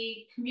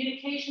the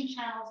communication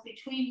channels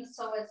between the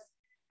psoas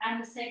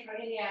and the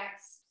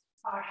sacroiliacs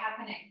are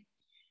happening.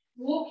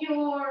 Walk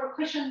your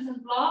cushions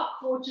and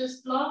block, or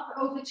just block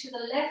over to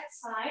the left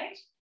side.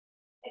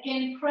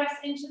 Again, press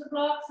into the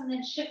blocks and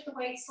then shift the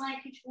weight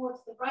slightly towards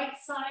the right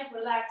side.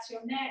 Relax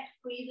your neck,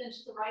 breathe into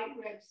the right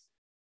ribs.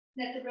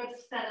 Let the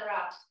ribs feather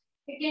out.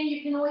 Again,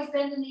 you can always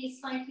bend the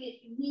knees slightly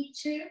if you need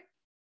to.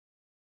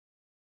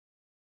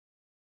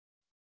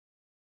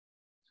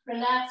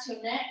 Relax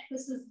your neck.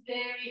 This is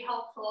very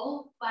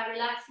helpful. By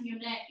relaxing your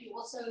neck, you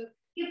also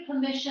give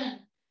permission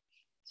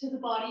to the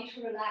body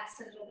to relax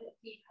a little bit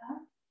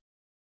deeper.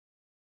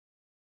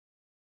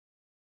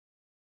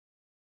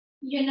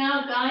 You're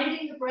now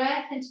guiding the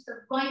breath into the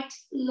right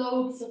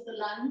lobes of the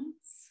lungs.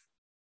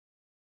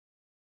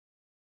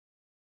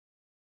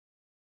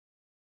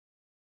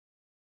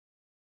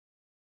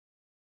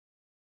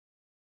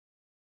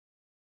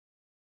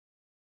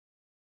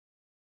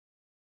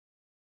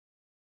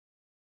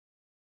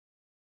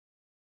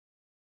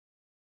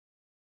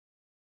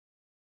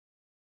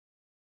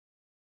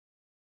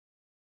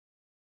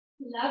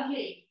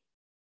 Lovely.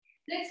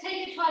 Let's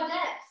take it to our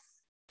depths.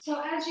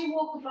 So as you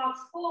walk the blocks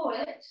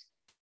forward,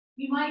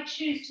 you might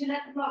choose to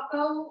let the block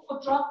go or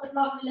drop the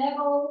block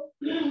level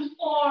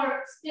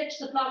or stitch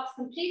the blocks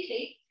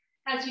completely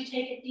as you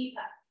take it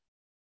deeper.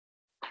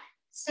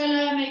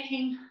 Stella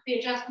making the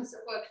adjustments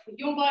that work for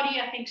your body.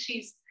 I think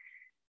she's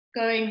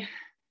going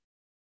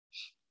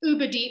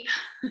uber deep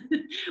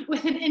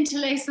with an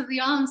interlace of the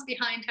arms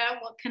behind her.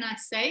 What can I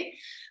say?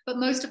 But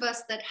most of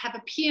us that have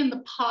a pee in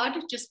the pod,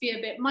 just be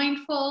a bit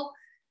mindful.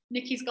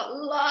 Nikki's got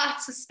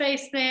lots of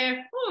space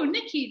there. Oh,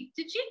 Nikki,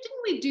 didn't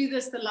we do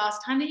this the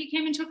last time that you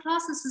came into a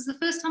class? This is the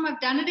first time I've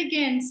done it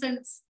again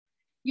since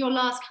your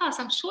last class.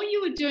 I'm sure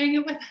you were doing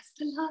it with us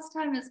the last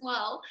time as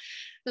well.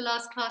 The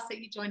last class that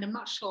you joined, I'm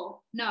not sure.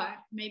 No,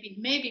 maybe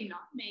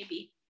not,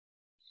 maybe.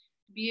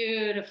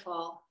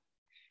 Beautiful.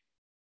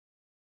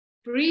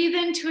 Breathe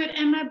into it,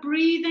 Emma,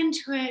 breathe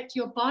into it.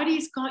 Your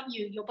body's got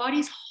you. Your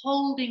body's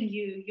holding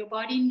you. Your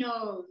body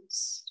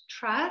knows.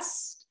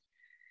 Trust.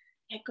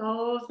 Let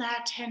go of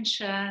that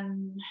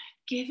tension.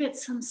 Give it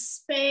some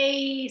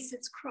space.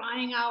 It's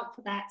crying out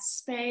for that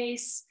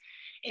space.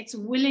 It's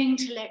willing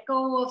to let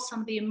go of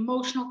some of the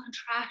emotional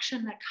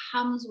contraction that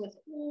comes with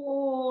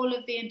all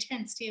of the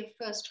intensity of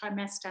first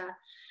trimester.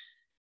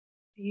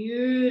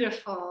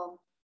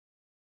 Beautiful.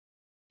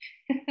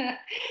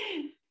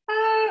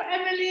 Oh,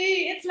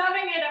 Emily, it's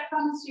loving it. I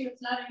promise you,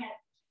 it's loving it.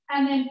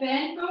 And then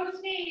bend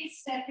both knees,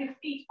 step your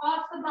feet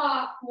off the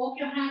block, walk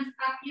your hands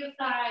up your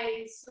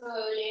thighs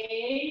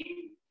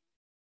slowly.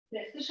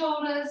 Lift the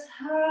shoulders.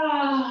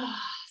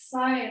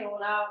 Sigh it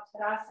all out.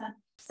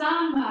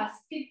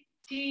 Samastiti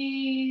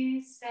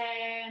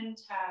center.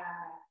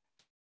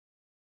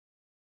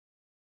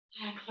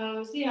 And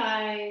close the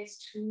eyes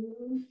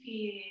to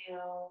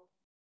feel.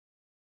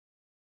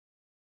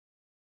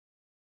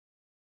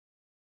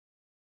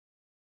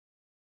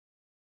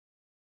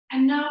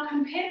 And now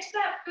compared to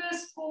that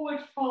first forward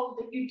fold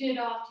that you did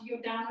after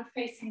your downward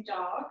facing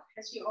dog,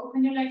 as you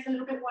open your legs a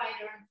little bit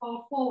wider and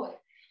fold forward,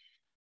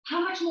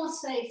 how much more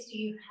space do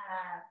you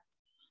have?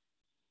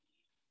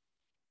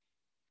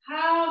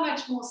 How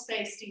much more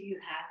space do you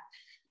have?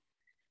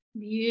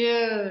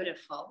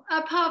 Beautiful.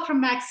 Apart from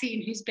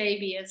Maxine, whose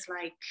baby is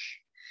like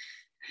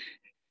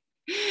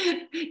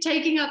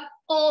taking up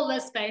all the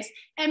space.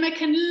 Emma,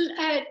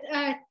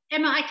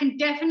 I can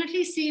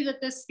definitely see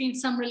that there's been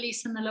some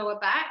release in the lower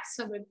back,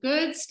 so we're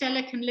good.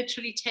 Stella can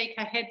literally take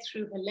her head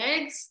through her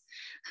legs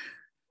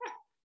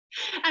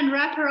and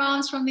wrap her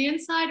arms from the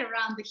inside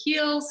around the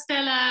heels,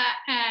 Stella,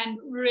 and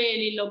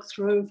really look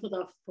through for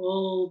the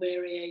full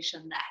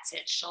variation. That's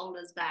it,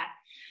 shoulders back.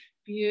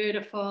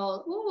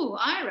 Beautiful. Ooh,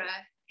 Ira,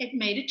 it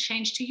made a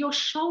change to your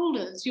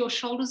shoulders. Your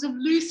shoulders have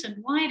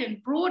loosened,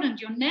 widened, broadened.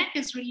 Your neck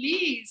is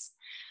released.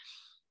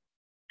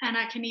 And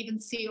I can even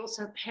see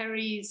also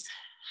Perry's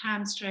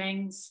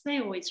hamstrings. They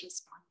always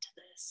respond to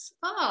this.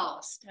 Oh,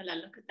 Stella,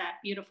 look at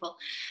that. Beautiful.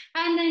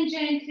 And then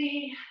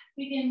gently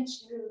begin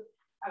to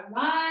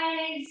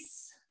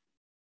arise.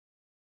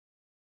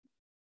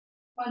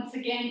 Once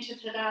again to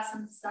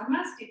Tadasana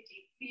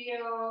Samastiti.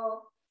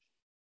 Feel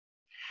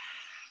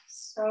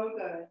so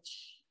good.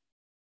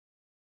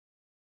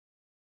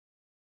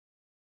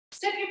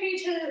 Step your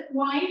feet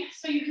wide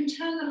so you can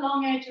turn the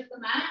long edge of the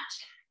mat.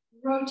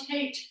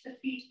 Rotate the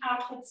feet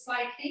outward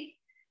slightly,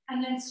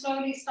 and then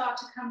slowly start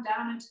to come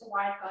down into the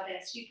wide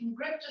goddess. You can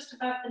grip just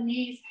above the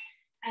knees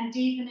and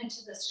deepen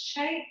into this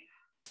shape.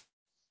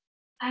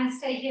 And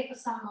stay here for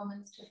some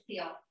moments to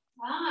feel.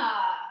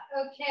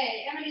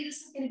 Okay, Emily,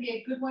 this is going to be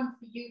a good one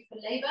for you for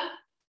labor.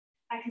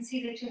 I can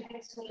see that your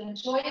hips will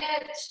enjoy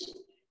it.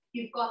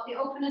 You've got the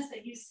openness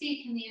that you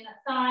seek in the inner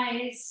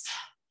thighs.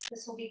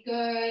 This will be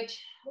good.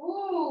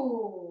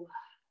 Ooh,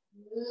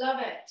 love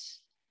it.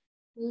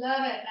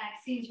 Love it.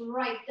 Maxine's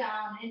right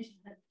down into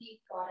the deep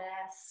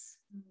goddess.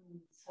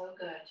 So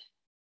good.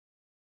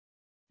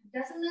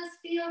 Doesn't this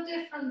feel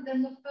different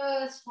than the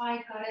first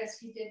wide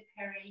goddess you did,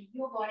 Perry?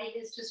 Your body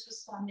is just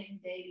responding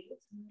daily.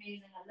 It's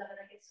amazing. I love it.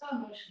 I get so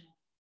emotional.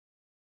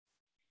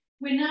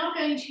 We're now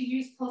going to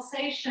use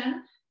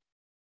pulsation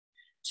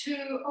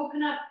to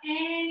open up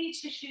any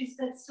tissues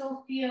that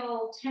still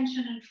feel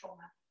tension and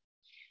trauma.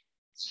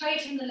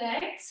 Straighten the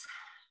legs.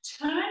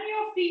 Turn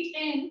your feet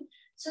in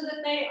so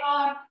that they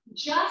are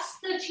just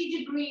 30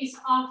 degrees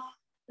off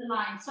the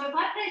line. So if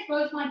I place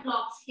both my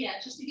blocks here,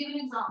 just to give an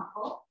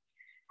example,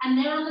 and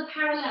they're on the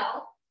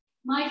parallel,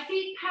 my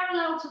feet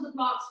parallel to the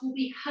blocks will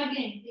be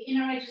hugging the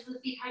inner edges of the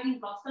feet, hugging the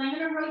blocks, but I'm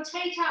going to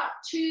rotate out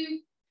 2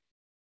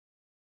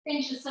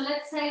 inches. So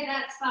let's say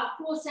that's about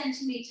 4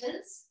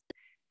 centimeters,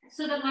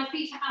 so that my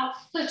feet are out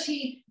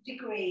 30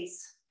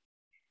 degrees.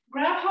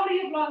 Grab hold of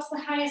your blocks the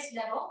highest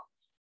level,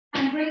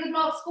 and bring the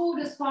blocks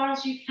forward as far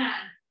as you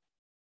can.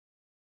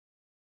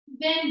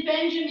 Then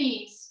bend your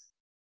knees.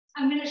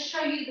 I'm going to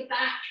show you the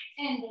back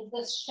end of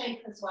this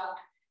shape as well.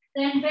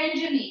 Then bend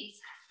your knees.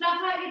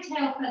 Fluff out your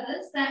tail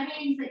feathers. That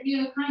means that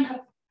you're kind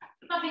of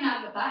fluffing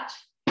out the butt.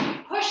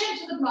 Push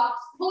into the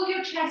blocks. Pull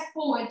your chest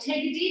forward.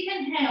 Take a deep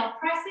inhale.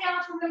 Press the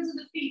outer rims of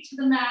the feet to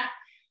the mat.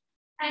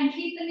 And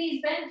keep the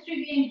knees bent through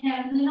the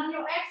inhale. And then on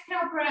your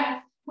exhale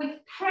breath,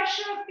 with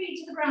pressure of feet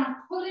to the ground,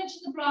 pull into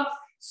the blocks.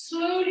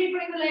 Slowly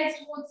bring the legs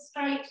towards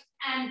straight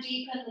and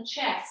deepen the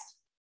chest.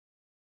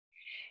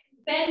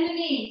 Bend the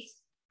knees.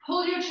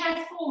 Pull your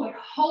chest forward.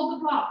 Hold the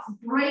blocks.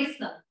 Brace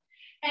them.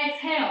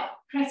 Exhale.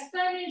 Press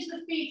firmly into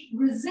the feet.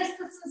 Resist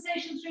the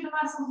sensation through the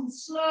muscles and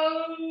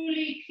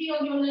slowly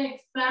peel your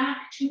legs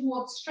back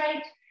towards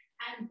straight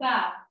and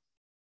bow.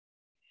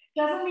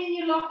 Doesn't mean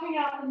you're locking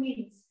out the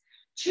knees.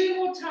 2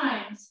 more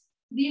times.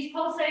 These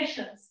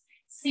pulsations.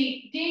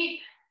 Seat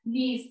deep.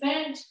 Knees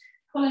bent.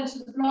 Pull into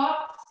the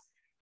blocks.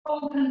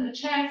 Open the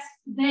chest.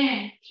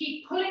 Then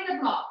keep pulling the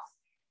blocks.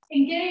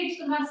 Engage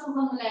the muscles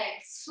on the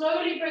legs.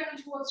 Slowly bring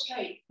them towards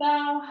straight.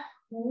 Bow.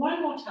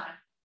 One more time.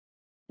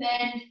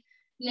 Bend,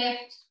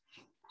 lift,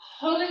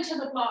 pull into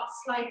the blocks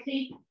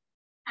slightly,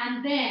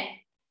 and then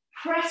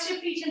press your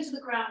feet into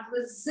the ground.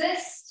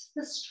 Resist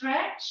the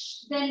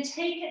stretch, then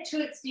take it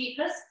to its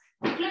deepest.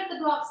 Flip the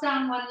blocks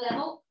down one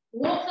level.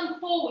 Walk them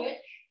forward.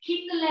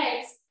 Keep the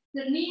legs.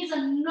 The knees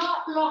are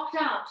not locked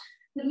out.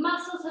 The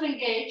muscles have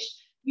engaged.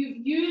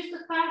 You've used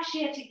the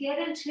fascia to get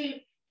into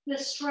the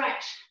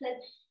stretch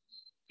that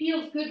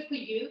feels good for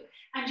you,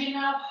 and you're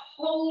now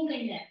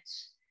holding it.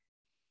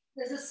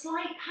 There's a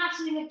slight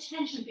patterning of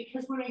tension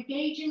because we're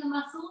engaging the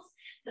muscles.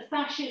 The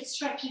fascia is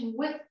stretching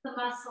with the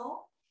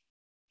muscle.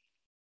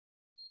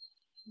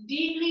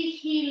 Deeply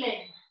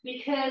healing,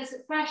 because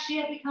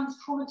fascia becomes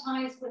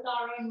traumatized with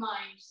our own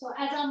mind. So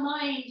as our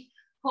mind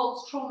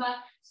holds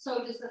trauma,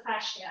 so does the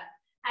fascia.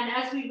 And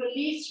as we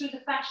release through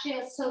the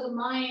fascia, so the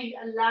mind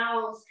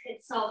allows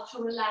itself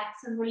to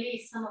relax and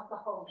release some of the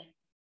holding.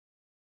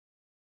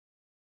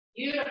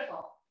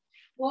 Beautiful.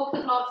 Walk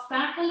the blocks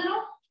back a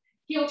little.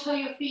 Heel toe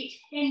your feet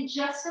in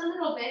just a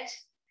little bit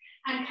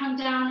and come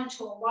down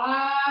into a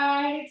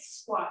wide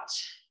squat.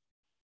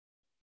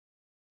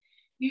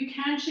 You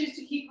can choose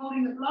to keep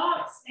holding the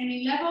blocks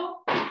any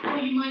level, or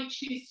you might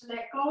choose to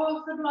let go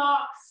of the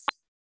blocks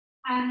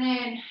and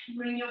then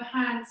bring your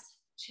hands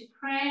to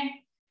pray.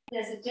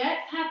 There's a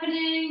depth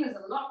happening. There's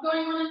a lot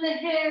going on in the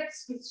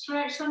hips. We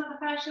stretch some of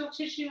the fascial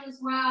tissue as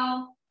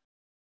well.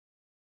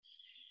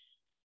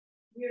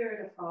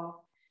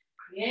 Beautiful.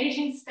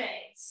 Creating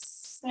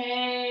space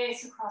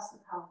across the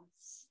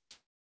pelvis.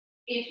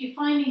 If you're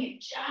finding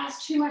it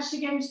just too much to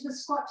get into the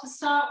squat to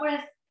start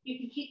with, you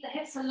can keep the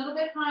hips a little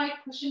bit high,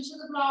 push into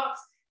the blocks,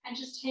 and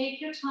just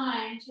take your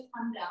time to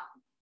come down.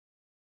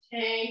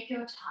 Take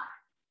your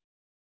time.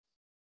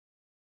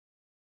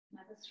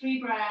 Another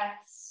 3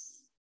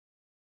 breaths.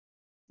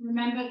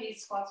 Remember,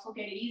 these squats will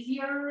get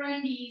easier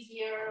and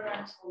easier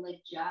until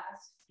they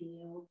just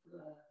feel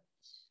good.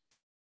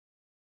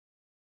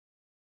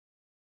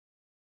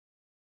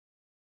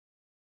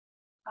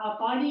 Our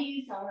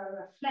bodies are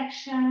a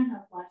reflection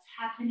of what's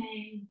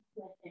happening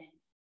within.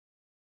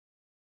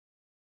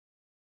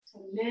 So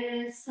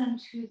listen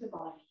to the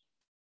body.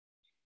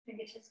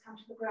 Fingertips come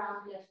to the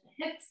ground, lift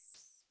the hips.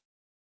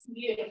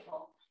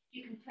 Beautiful.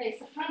 You can place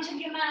the front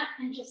of your mat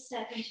and just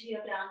step into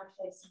your downward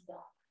facing dog.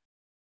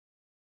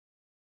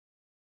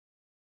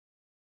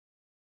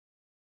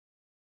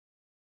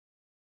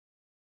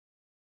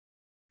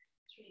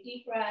 Three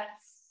deep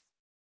breaths.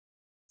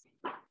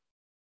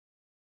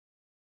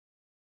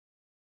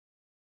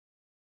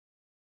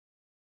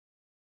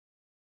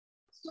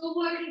 Still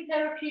working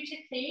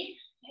therapeutically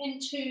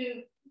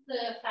into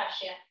the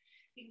fascia.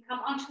 You can come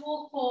onto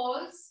all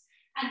fours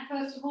and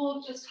first of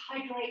all just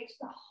hydrate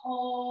the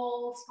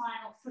whole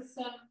spinal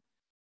system.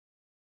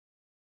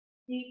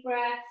 Deep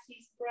breath,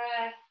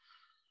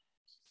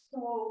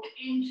 soak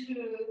into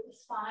the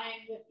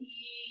spine with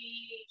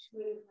each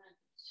movement.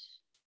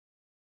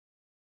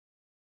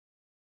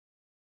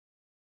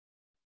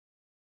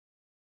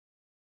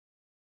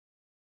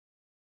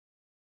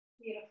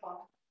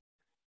 Beautiful.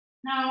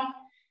 Now,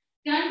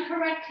 done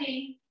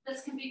correctly,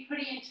 this can be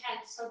pretty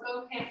intense, so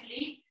go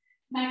carefully.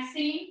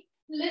 Maxine,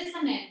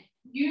 listen in.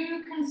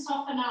 You can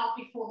soften out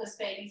before this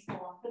baby's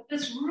born, but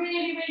this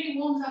really, really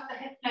warms up the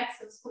hip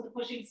flexors for the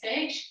pushing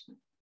stage.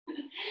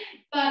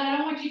 But I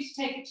don't want you to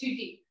take it too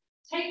deep.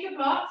 Take your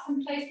blocks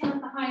and place them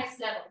at the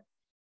highest level.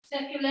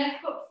 Step your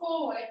left foot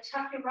forward,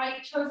 tuck your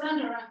right toes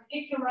under and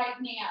pick your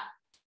right knee up.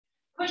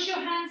 Push your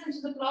hands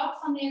into the blocks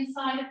on the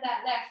inside of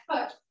that left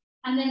foot,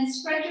 and then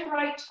spread your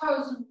right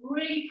toes and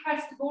really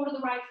press the ball of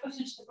the right foot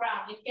into the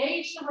ground.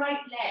 Engage the right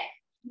leg.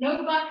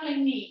 No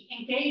buckling knee.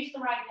 Engage the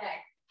right leg.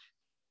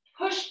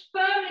 Push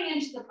firmly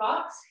into the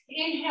blocks.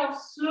 Inhale,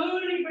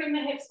 slowly bring the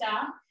hips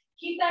down.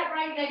 Keep that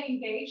right leg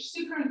engaged,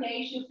 super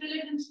engaged. You'll feel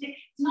it into the,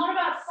 it's not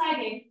about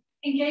sagging.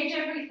 Engage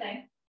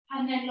everything,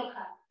 and then look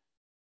up.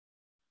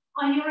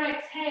 On your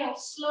exhale,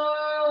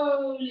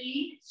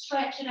 slowly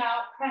stretch it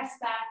out, press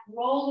back,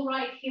 roll the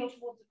right heel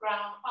towards the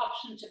ground,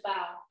 option to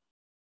bow.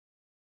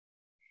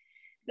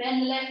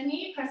 Bend the left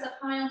knee, press up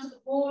high onto the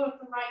ball of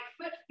the right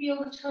foot,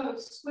 feel the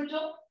toes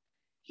squiggle.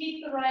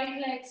 Keep the right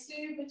leg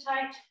super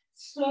tight,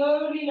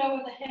 slowly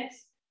lower the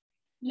hips.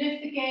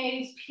 Lift the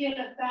gaze, peel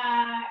it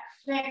back.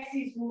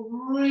 Flexies will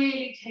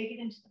really take it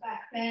into the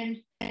back bend.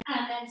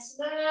 And then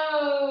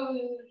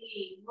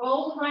slowly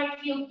roll the right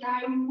heel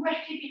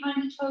directly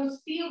behind the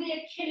toes. Feel the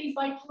Achilles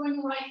by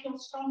drawing the right heel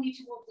strongly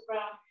towards the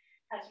ground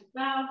as you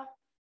bow.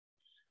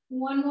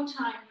 One more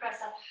time, press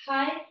up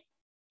high.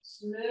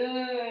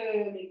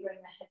 Slowly bring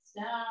the hips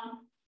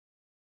down.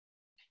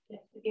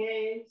 Lift the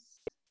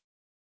gaze.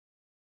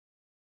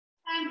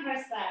 And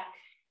press back.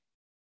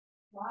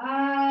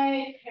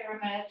 Wide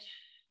pyramid.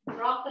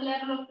 Drop the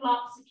level of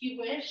blocks if you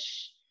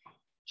wish.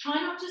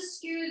 Try not to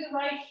skew the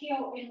right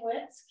heel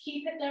inwards.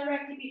 Keep it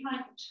directly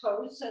behind the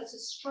toes, so it's a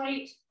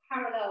straight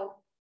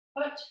parallel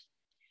foot,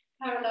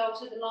 parallel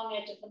to the long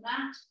edge of the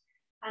mat,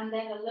 and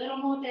then a little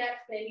more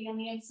depth, maybe on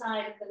the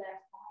inside of the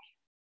left thigh.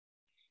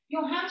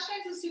 Your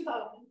hamstrings are super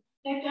open.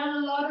 They've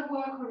done a lot of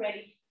work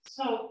already.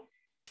 So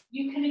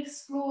you can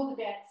explore the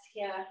depths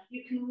here.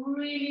 You can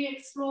really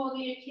explore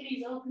the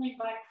Achilles opening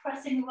by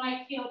pressing the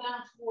right heel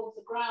down towards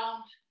the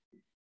ground.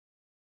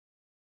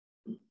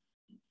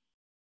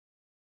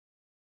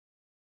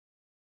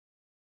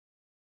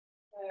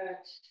 Good.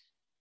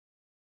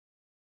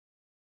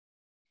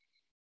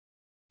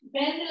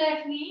 Bend the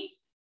left knee,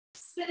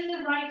 spin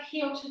the right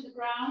heel to the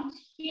ground,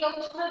 heel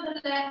turn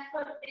the left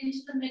foot into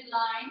the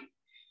midline,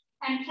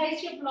 and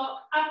place your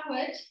block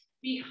upward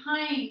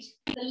behind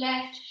the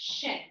left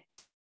shin.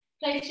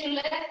 Place your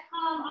left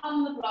palm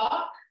on the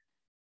block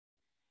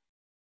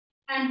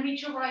and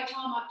reach your right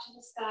arm up to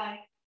the sky.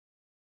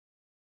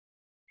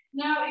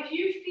 Now, if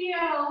you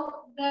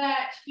feel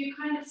that you're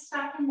kind of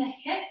stuck in the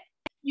hip,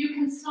 you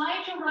can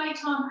slide your right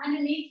arm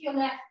underneath your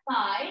left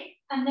thigh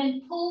and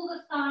then pull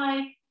the thigh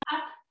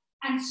up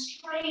and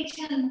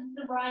straighten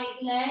the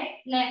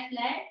left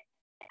leg,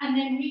 and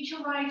then reach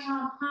your right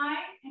arm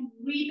high and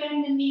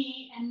rebend the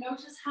knee and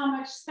notice how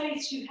much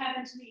space you have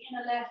into the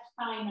inner left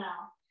thigh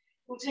now.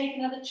 We'll take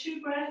another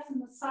 2 breaths in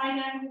the side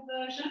angle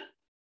version.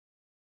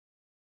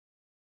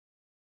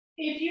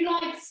 If you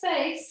like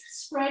space,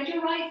 spread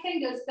your right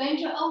fingers, bend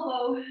your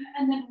elbow,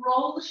 and then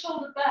roll the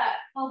shoulder back,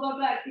 elbow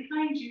back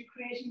behind you,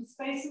 creating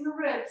space in the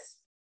ribs.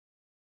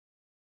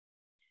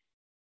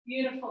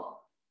 Beautiful.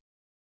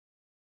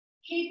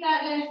 Keep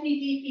that left knee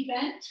deeply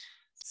bent.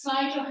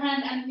 Slide your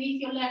hand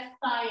underneath your left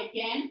thigh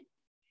again.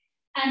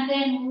 And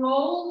then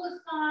roll the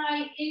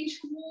thigh in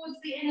towards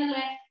the inner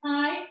left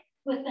thigh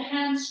with the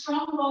hand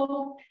strong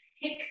roll.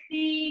 Pick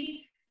the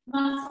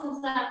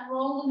muscles that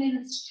roll them in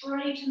and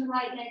straighten the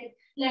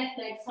left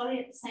leg,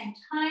 at the same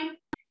time.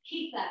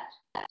 Keep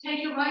that.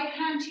 Take your right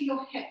hand to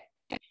your hip.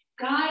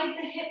 Guide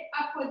the hip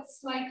upwards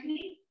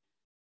slightly.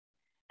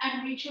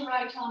 And reach your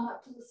right arm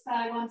up to the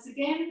sky once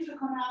again,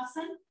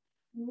 Trikonasana.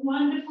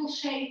 Wonderful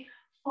shape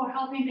for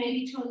helping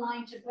baby to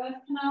align to birth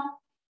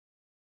canal.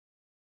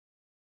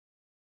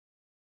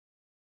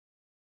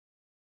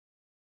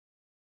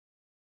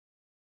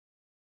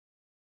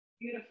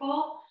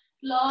 Beautiful.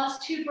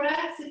 Last 2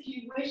 breaths. If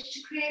you wish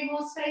to create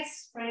more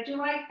space, spread your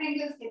right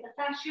fingers, get the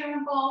fascia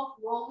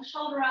involved, roll the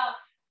shoulder out,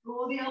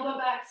 draw the elbow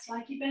back,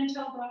 slightly bent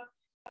elbow.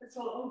 This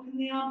will open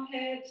the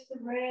armpit, the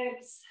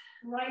ribs,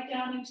 right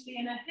down into the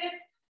inner hip.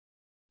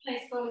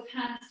 Place both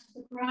hands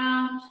to the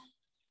ground.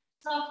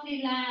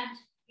 Softly land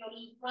your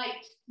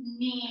right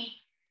knee.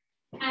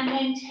 And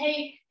then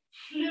take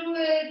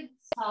fluid,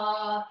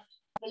 soft,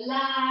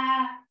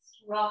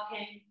 relaxed,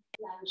 rocking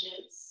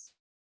lunges.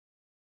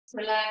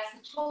 Relax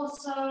the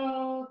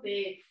torso,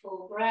 big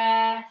full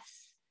breath,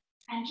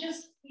 and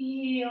just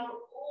feel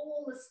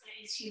all the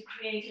space you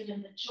created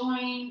in the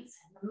joints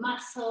and the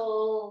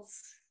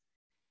muscles.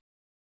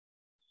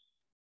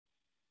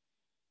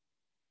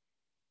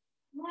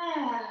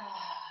 Yeah.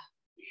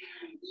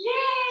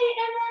 Yay,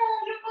 Emma,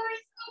 your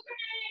body's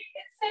opening.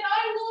 It said I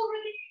will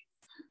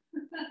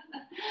release.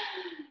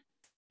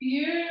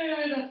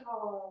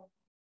 Beautiful.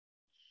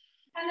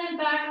 And then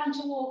back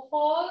onto all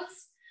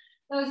fours.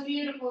 Those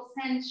beautiful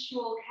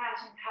sensual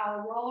cat and cow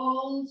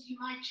rolls. You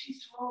might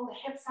choose to roll the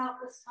hips out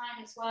this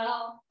time as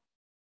well.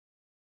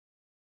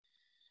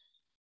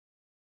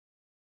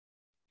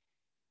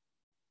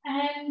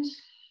 And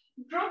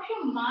drop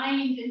your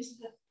mind into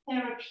the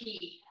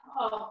therapy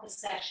of the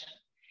session.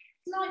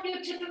 It's not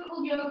your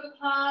typical yoga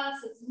class.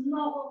 It's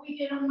not what we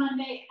did on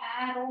Monday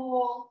at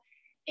all.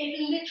 It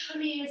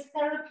literally is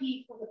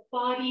therapy for the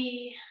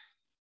body.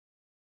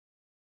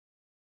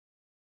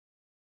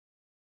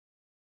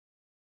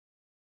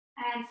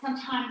 And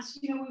sometimes,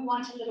 you know, we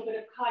want a little bit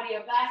of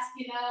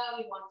cardiovascular,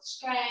 we want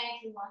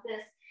strength, we want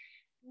this.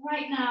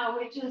 Right now,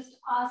 we're just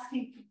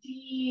asking for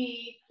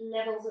deep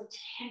levels of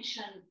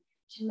tension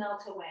to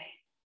melt away.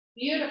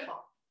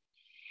 Beautiful.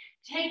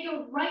 Take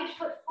your right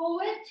foot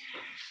forward.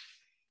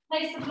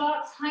 Place the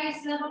blocks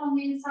highest level on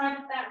the inside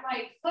of that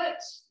right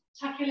foot.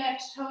 Tuck your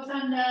left toes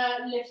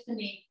under, lift the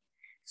knee.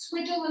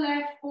 Swiggle the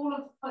left ball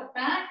of the foot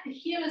back. The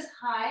heel is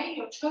high.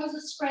 Your toes are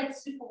spread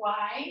super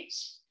wide.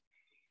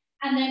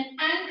 And then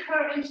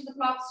anchor into the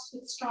blocks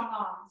with strong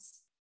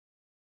arms.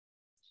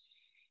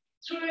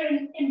 Through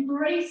an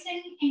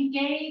embracing,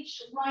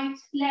 engaged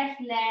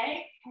left leg,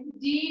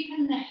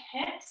 deepen the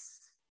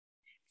hips.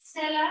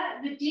 Stella,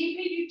 the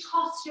deeper you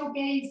toss your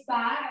gaze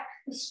back,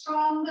 the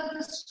stronger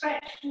the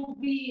stretch will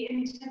be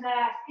into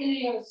that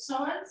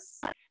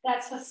iliopsoas.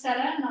 That's for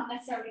Stella, not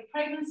necessarily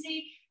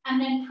pregnancy. And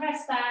then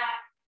press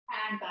back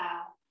and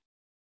bow.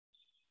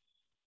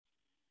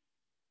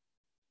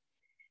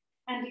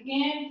 And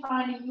again,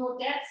 finding your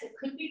depths. It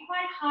could be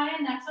quite high,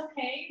 and that's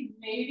okay.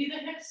 Maybe the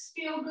hips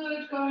feel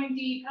good going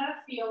deeper.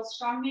 Feel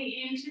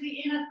strongly into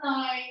the inner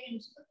thigh,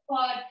 into the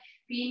quad.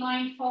 Be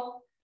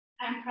mindful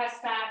and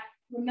press back.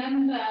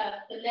 Remember,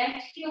 the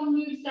left heel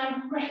moves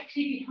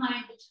directly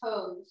behind the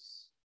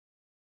toes.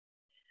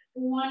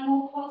 One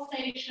more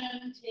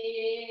pulsation.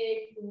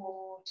 Take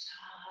your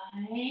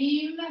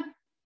time.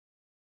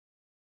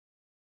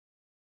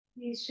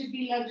 These should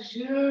be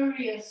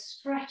luxurious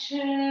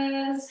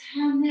stretches.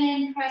 And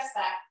then press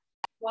back.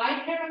 Why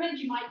pyramid,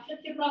 you might flip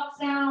your blocks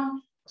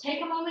down.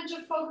 Take a moment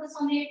to focus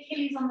on the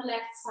Achilles on the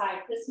left side.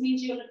 This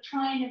means you're going to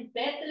try and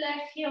embed the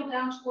left heel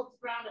down towards the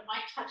ground. It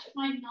might touch, it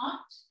might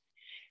not.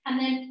 And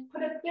then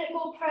put a bit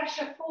more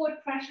pressure,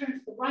 forward pressure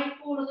into the right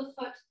ball of the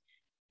foot.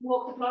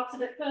 Walk the blocks a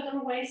bit further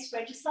away,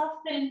 spread yourself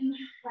thin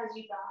as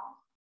you bow.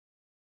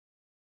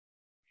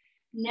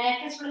 Neck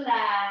is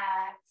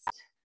relaxed.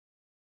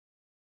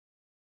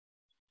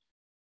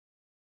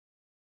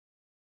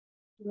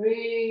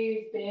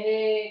 Breathe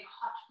big,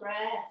 hot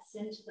breaths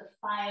into the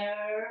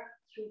fire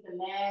through the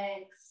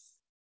legs.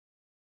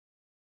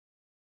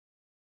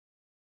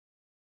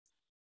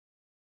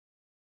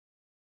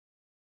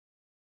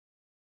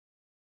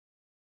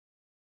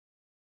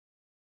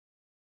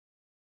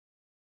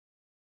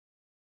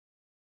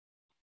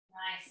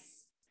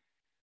 Nice.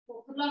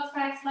 Walk the blocks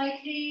back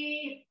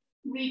slightly.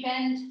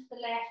 Rebend the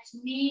left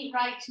knee,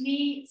 right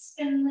knee.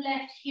 Spin the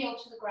left heel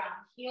to the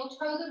ground. Heel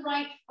toe the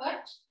right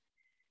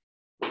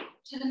foot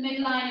to the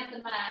midline of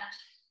the mat.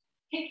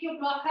 Pick your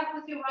block up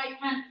with your right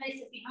hand.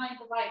 Place it behind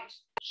the right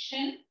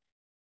shin.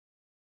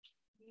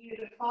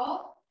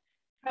 Beautiful.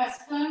 Press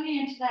firmly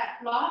into that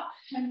block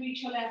and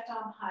reach your left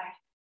arm high.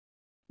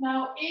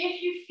 Now,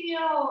 if you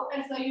feel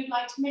as though you'd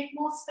like to make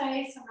more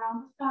space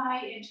around the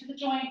thigh, into the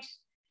joint,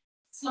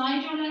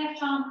 slide your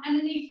left arm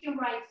underneath your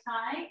right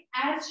thigh.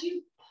 As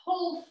you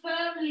pull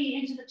firmly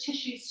into the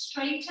tissue,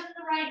 straighten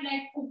the right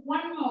leg for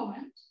one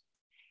moment,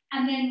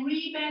 and then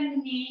rebend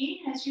the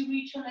knee as you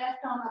reach your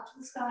left arm up to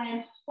the sky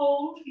and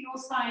hold your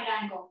side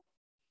angle.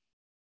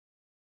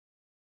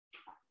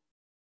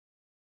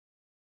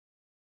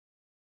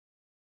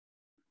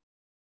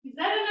 Is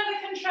that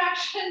another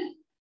contraction?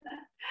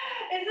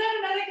 Is that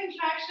another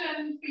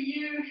contraction for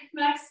you,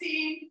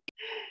 Maxine?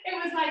 It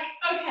was like,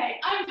 okay,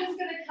 I'm just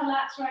going to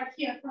collapse right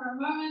here for a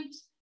moment.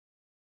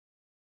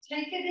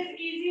 Take it as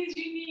easy as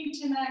you need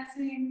to,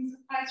 Maxine.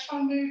 Quite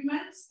strong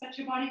movements, but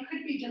your body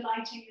could be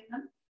delighting in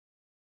them.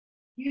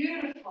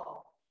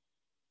 Beautiful.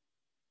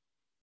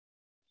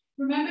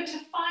 Remember to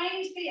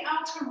find the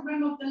outer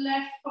rim of the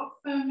left foot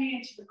firmly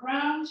into the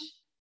ground.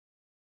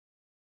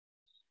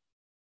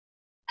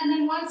 And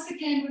then once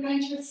again, we're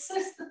going to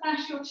assist the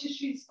fascial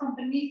tissues from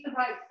beneath the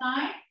right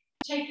thigh.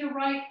 Take your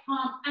right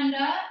palm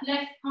under,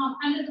 left palm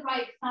under the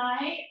right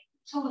thigh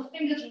till the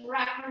fingers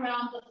wrap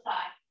around the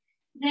thigh.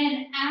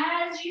 Then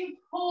as you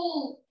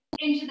pull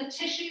into the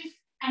tissues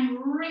and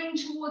wring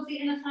towards the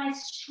inner thigh,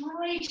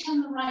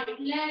 straighten the right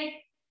leg,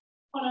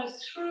 follow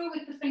through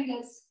with the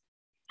fingers,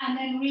 and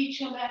then reach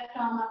your left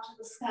arm up to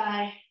the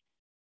sky.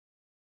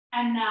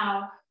 And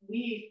now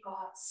we've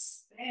got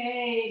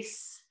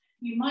space.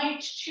 You might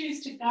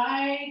choose to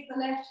guide the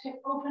left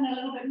hip open a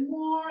little bit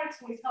more.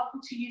 It's always helpful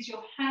to use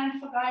your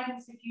hand for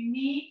guidance if you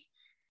need.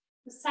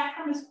 The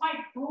sacrum is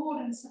quite broad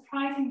and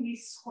surprisingly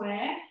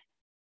square.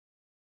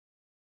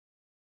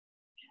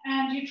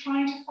 And you're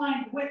trying to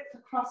find width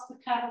across the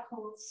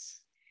clavicles.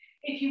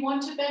 If you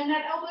want to bend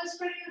that elbow,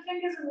 spreading the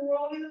fingers and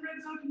rolling the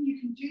ribs open, you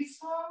can do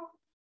so.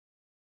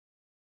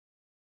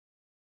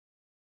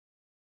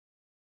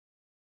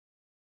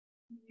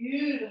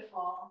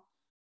 Beautiful.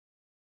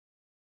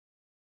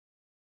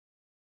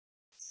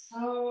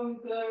 So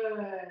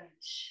good.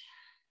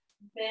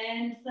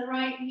 Bend the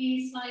right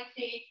knee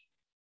slightly.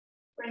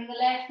 Bring the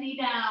left knee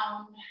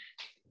down.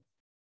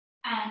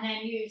 And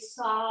then use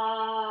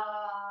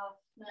softness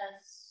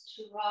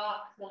to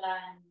rock the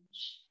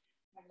lunge.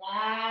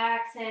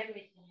 Relax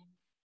everything.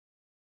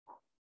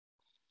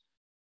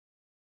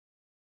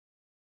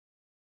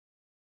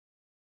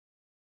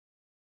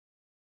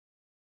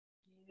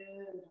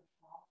 Beautiful.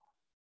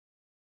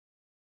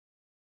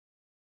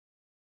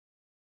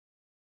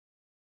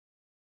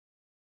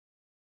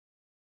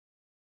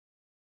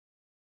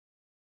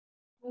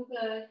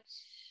 Good.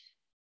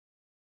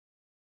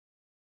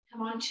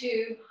 Come on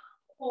to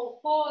all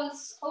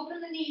fours. Open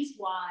the knees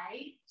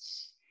wide.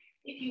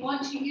 If you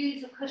want to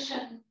use a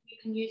cushion, you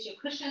can use your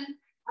cushion.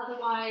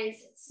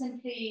 Otherwise,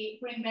 simply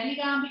bring belly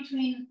down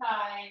between the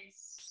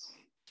thighs.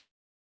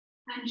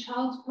 And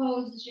child's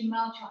pose as you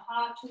melt your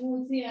heart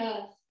towards the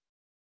earth.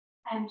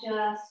 And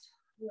just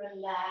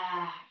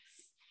relax.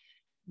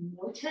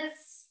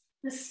 Notice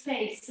the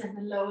space in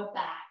the lower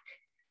back.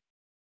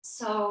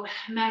 So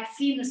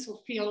Maxine, this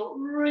will feel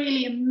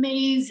really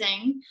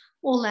amazing,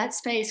 all that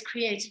space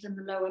created in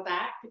the lower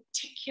back,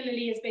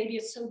 particularly as baby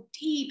is so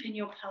deep in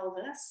your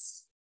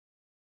pelvis.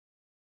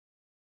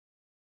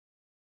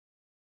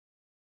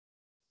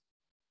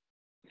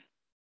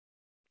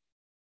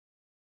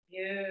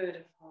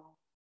 Beautiful.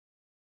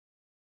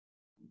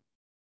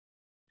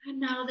 And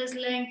now there's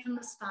length in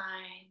the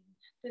spine,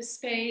 there's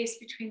space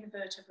between the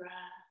vertebrae,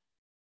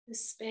 the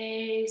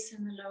space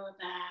in the lower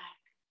back.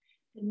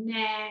 The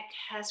neck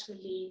has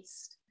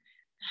released.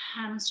 The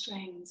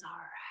hamstrings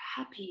are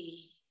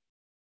happy.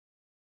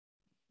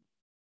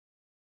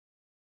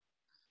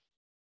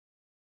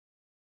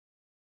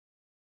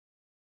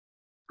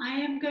 I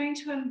am going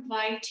to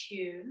invite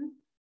you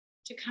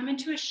to come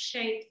into a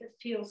shape that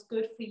feels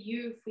good for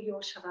you for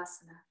your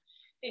Shavasana.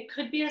 It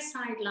could be a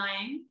side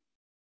lying.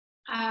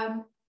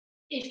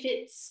 If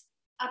it's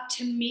up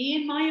to me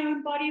in my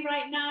own body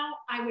right now,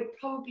 I would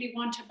probably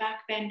want a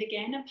back bend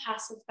again, a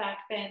passive back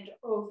bend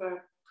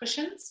over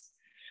cushions.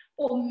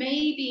 Or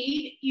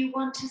maybe you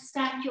want to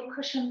stack your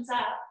cushions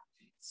up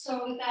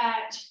so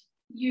that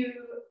you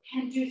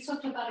can do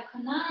Supta Baddha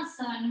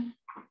Konasana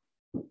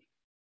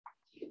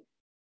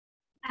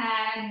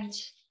and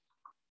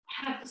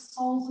have the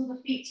soles of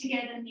the feet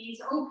together,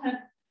 knees open,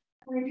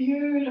 for a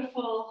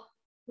beautiful,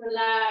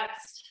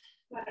 relaxed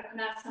Baddha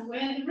Konasana,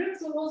 where the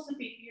ribs will also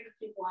be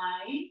beautifully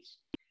wide,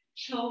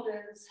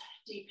 shoulders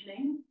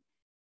deepening.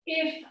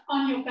 If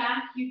on your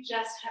back you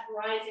just have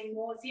rising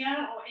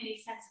nausea or any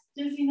sense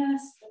of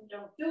dizziness, then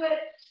don't do it.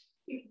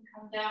 You can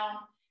come down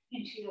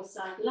into your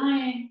side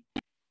lying.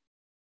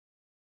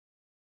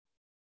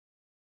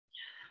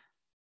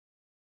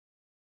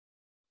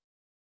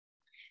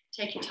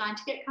 Take your time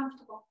to get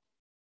comfortable.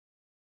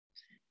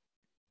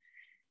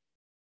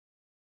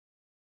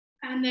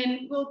 And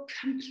then we'll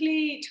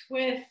complete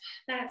with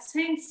that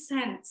same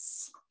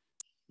sense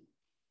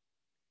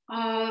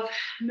of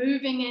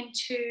moving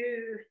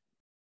into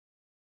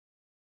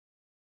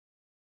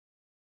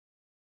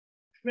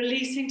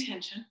releasing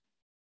tension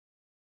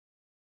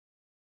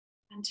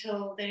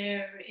until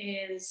there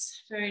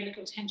is very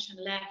little tension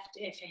left,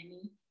 if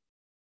any.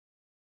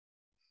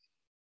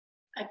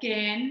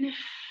 Again,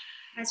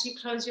 as you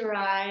close your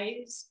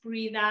eyes,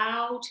 breathe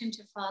out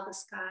into Father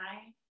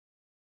Sky,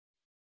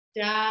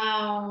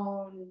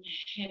 down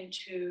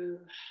into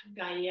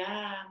Gaia,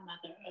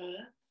 Mother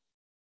Earth,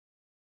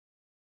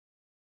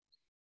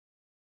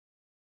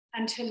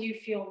 until you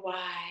feel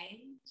wide,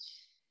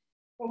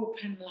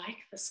 open like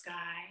the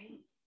sky,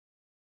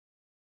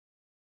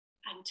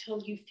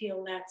 until you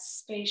feel that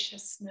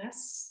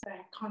spaciousness,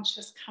 that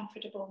conscious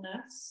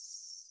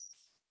comfortableness,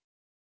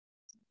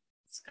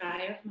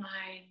 sky of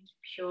mind,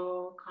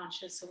 pure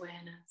conscious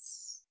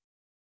awareness,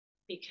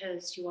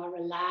 because you are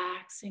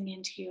relaxing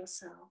into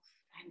yourself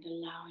and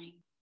allowing.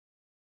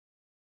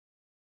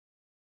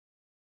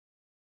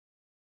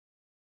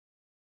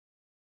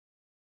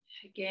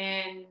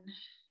 Again,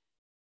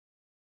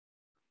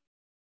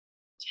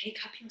 take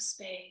up your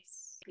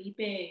space, be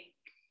big,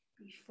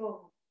 be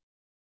full,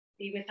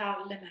 be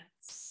without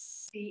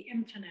limits, be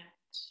infinite,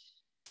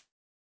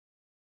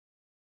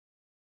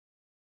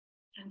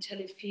 until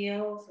it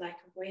feels like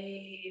a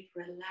wave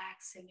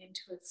relaxing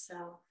into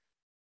itself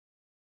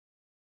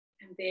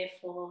and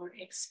therefore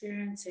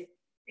experiencing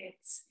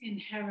its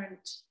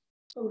inherent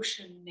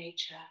ocean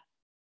nature.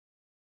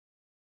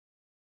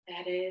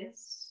 That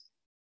is,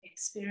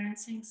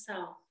 experiencing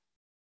self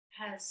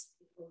as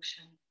the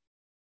ocean.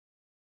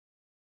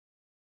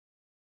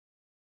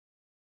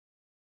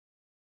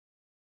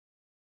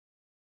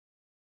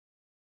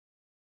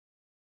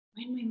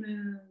 When we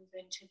move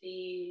into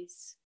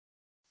these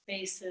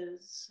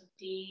spaces of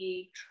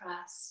deep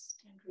trust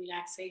and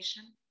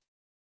relaxation,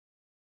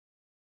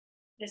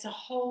 there's a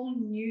whole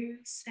new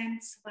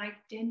sense of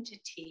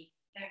identity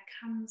that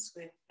comes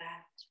with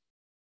that.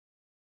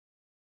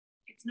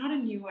 It's not a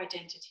new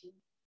identity,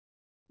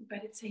 but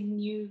it's a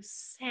new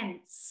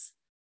sense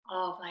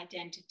of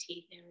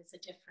identity. There is a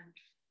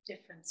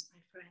difference,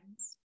 my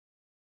friends.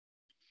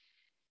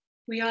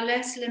 We are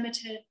less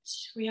limited,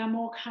 we are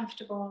more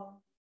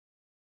comfortable,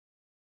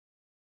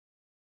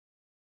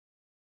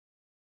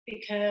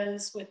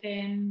 because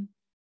within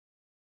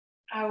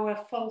our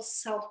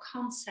false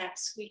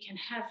self-concepts, we can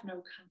have no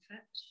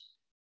comfort.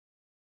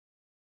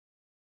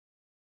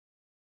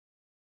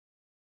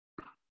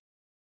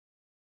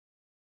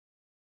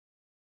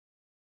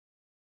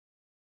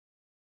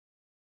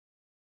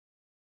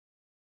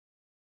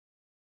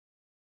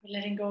 We're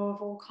letting go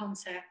of all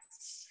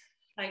concepts,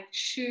 like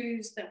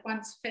shoes that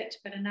once fit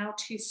but are now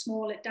too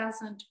small. It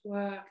doesn't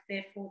work,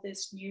 therefore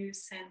this new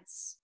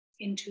sense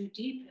into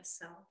deeper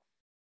self.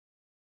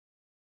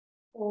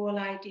 All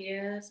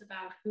ideas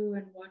about who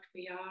and what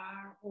we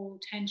are, all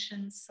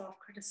tensions,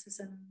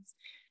 self-criticisms,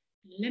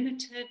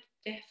 limited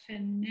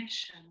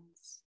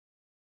definitions.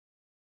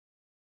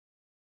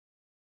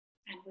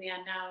 And we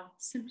are now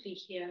simply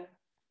here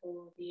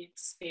for the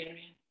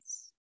experience.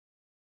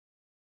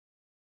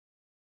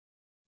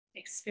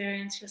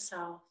 Experience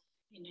yourself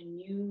in a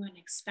new and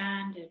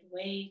expanded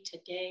way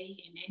today,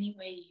 in any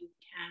way you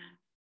can.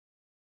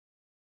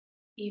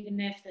 Even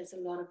if there's a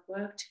lot of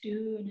work to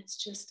do and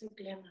it's just a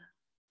glimmer.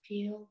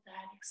 Feel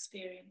that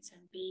experience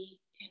and be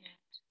in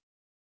it.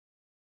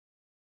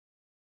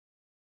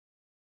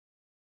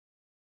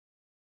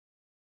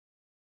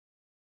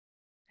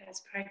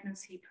 As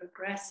pregnancy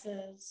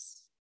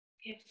progresses,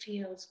 it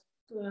feels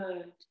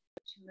good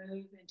to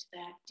move into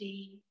that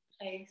deep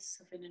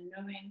place of inner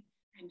knowing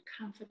and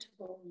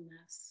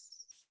comfortableness.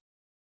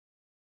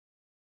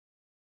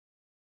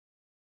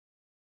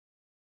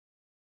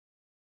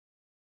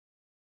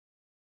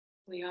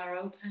 We are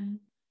open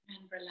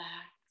and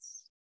relaxed.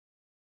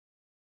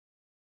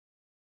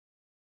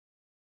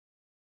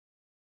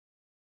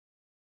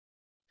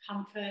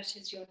 Comfort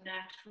is your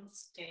natural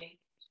state.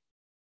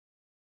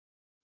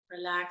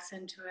 Relax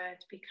into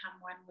it, become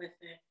one with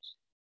it.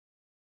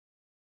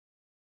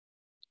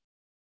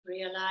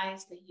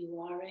 realize that you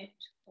are it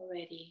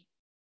already.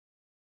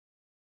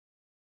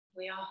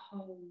 We are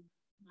home,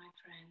 my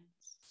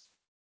friends.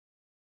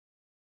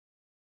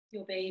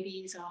 Your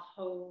babies are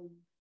home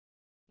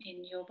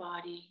in your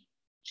body,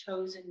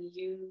 chosen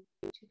you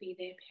to be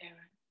their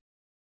parent.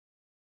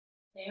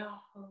 They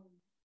are home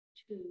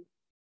too.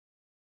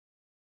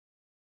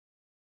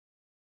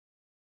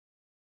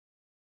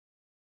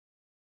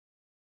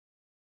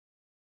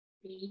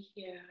 Be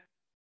here.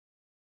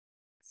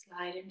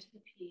 Slide into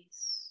the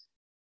peace.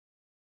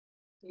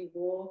 We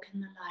walk in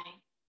the light.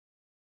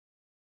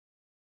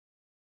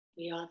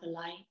 We are the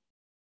light.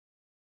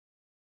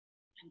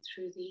 And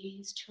through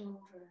these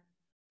children,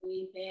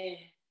 we bear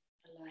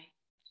the light.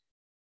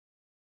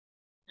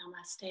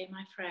 Namaste,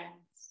 my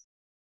friends.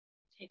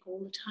 Take all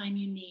the time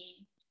you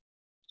need.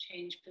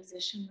 Change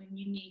position when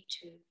you need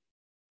to.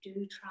 Do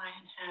try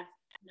and have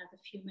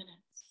another few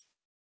minutes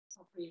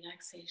of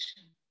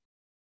relaxation.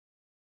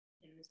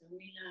 There is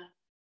only love.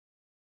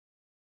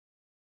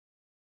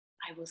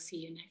 I will see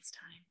you next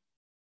time.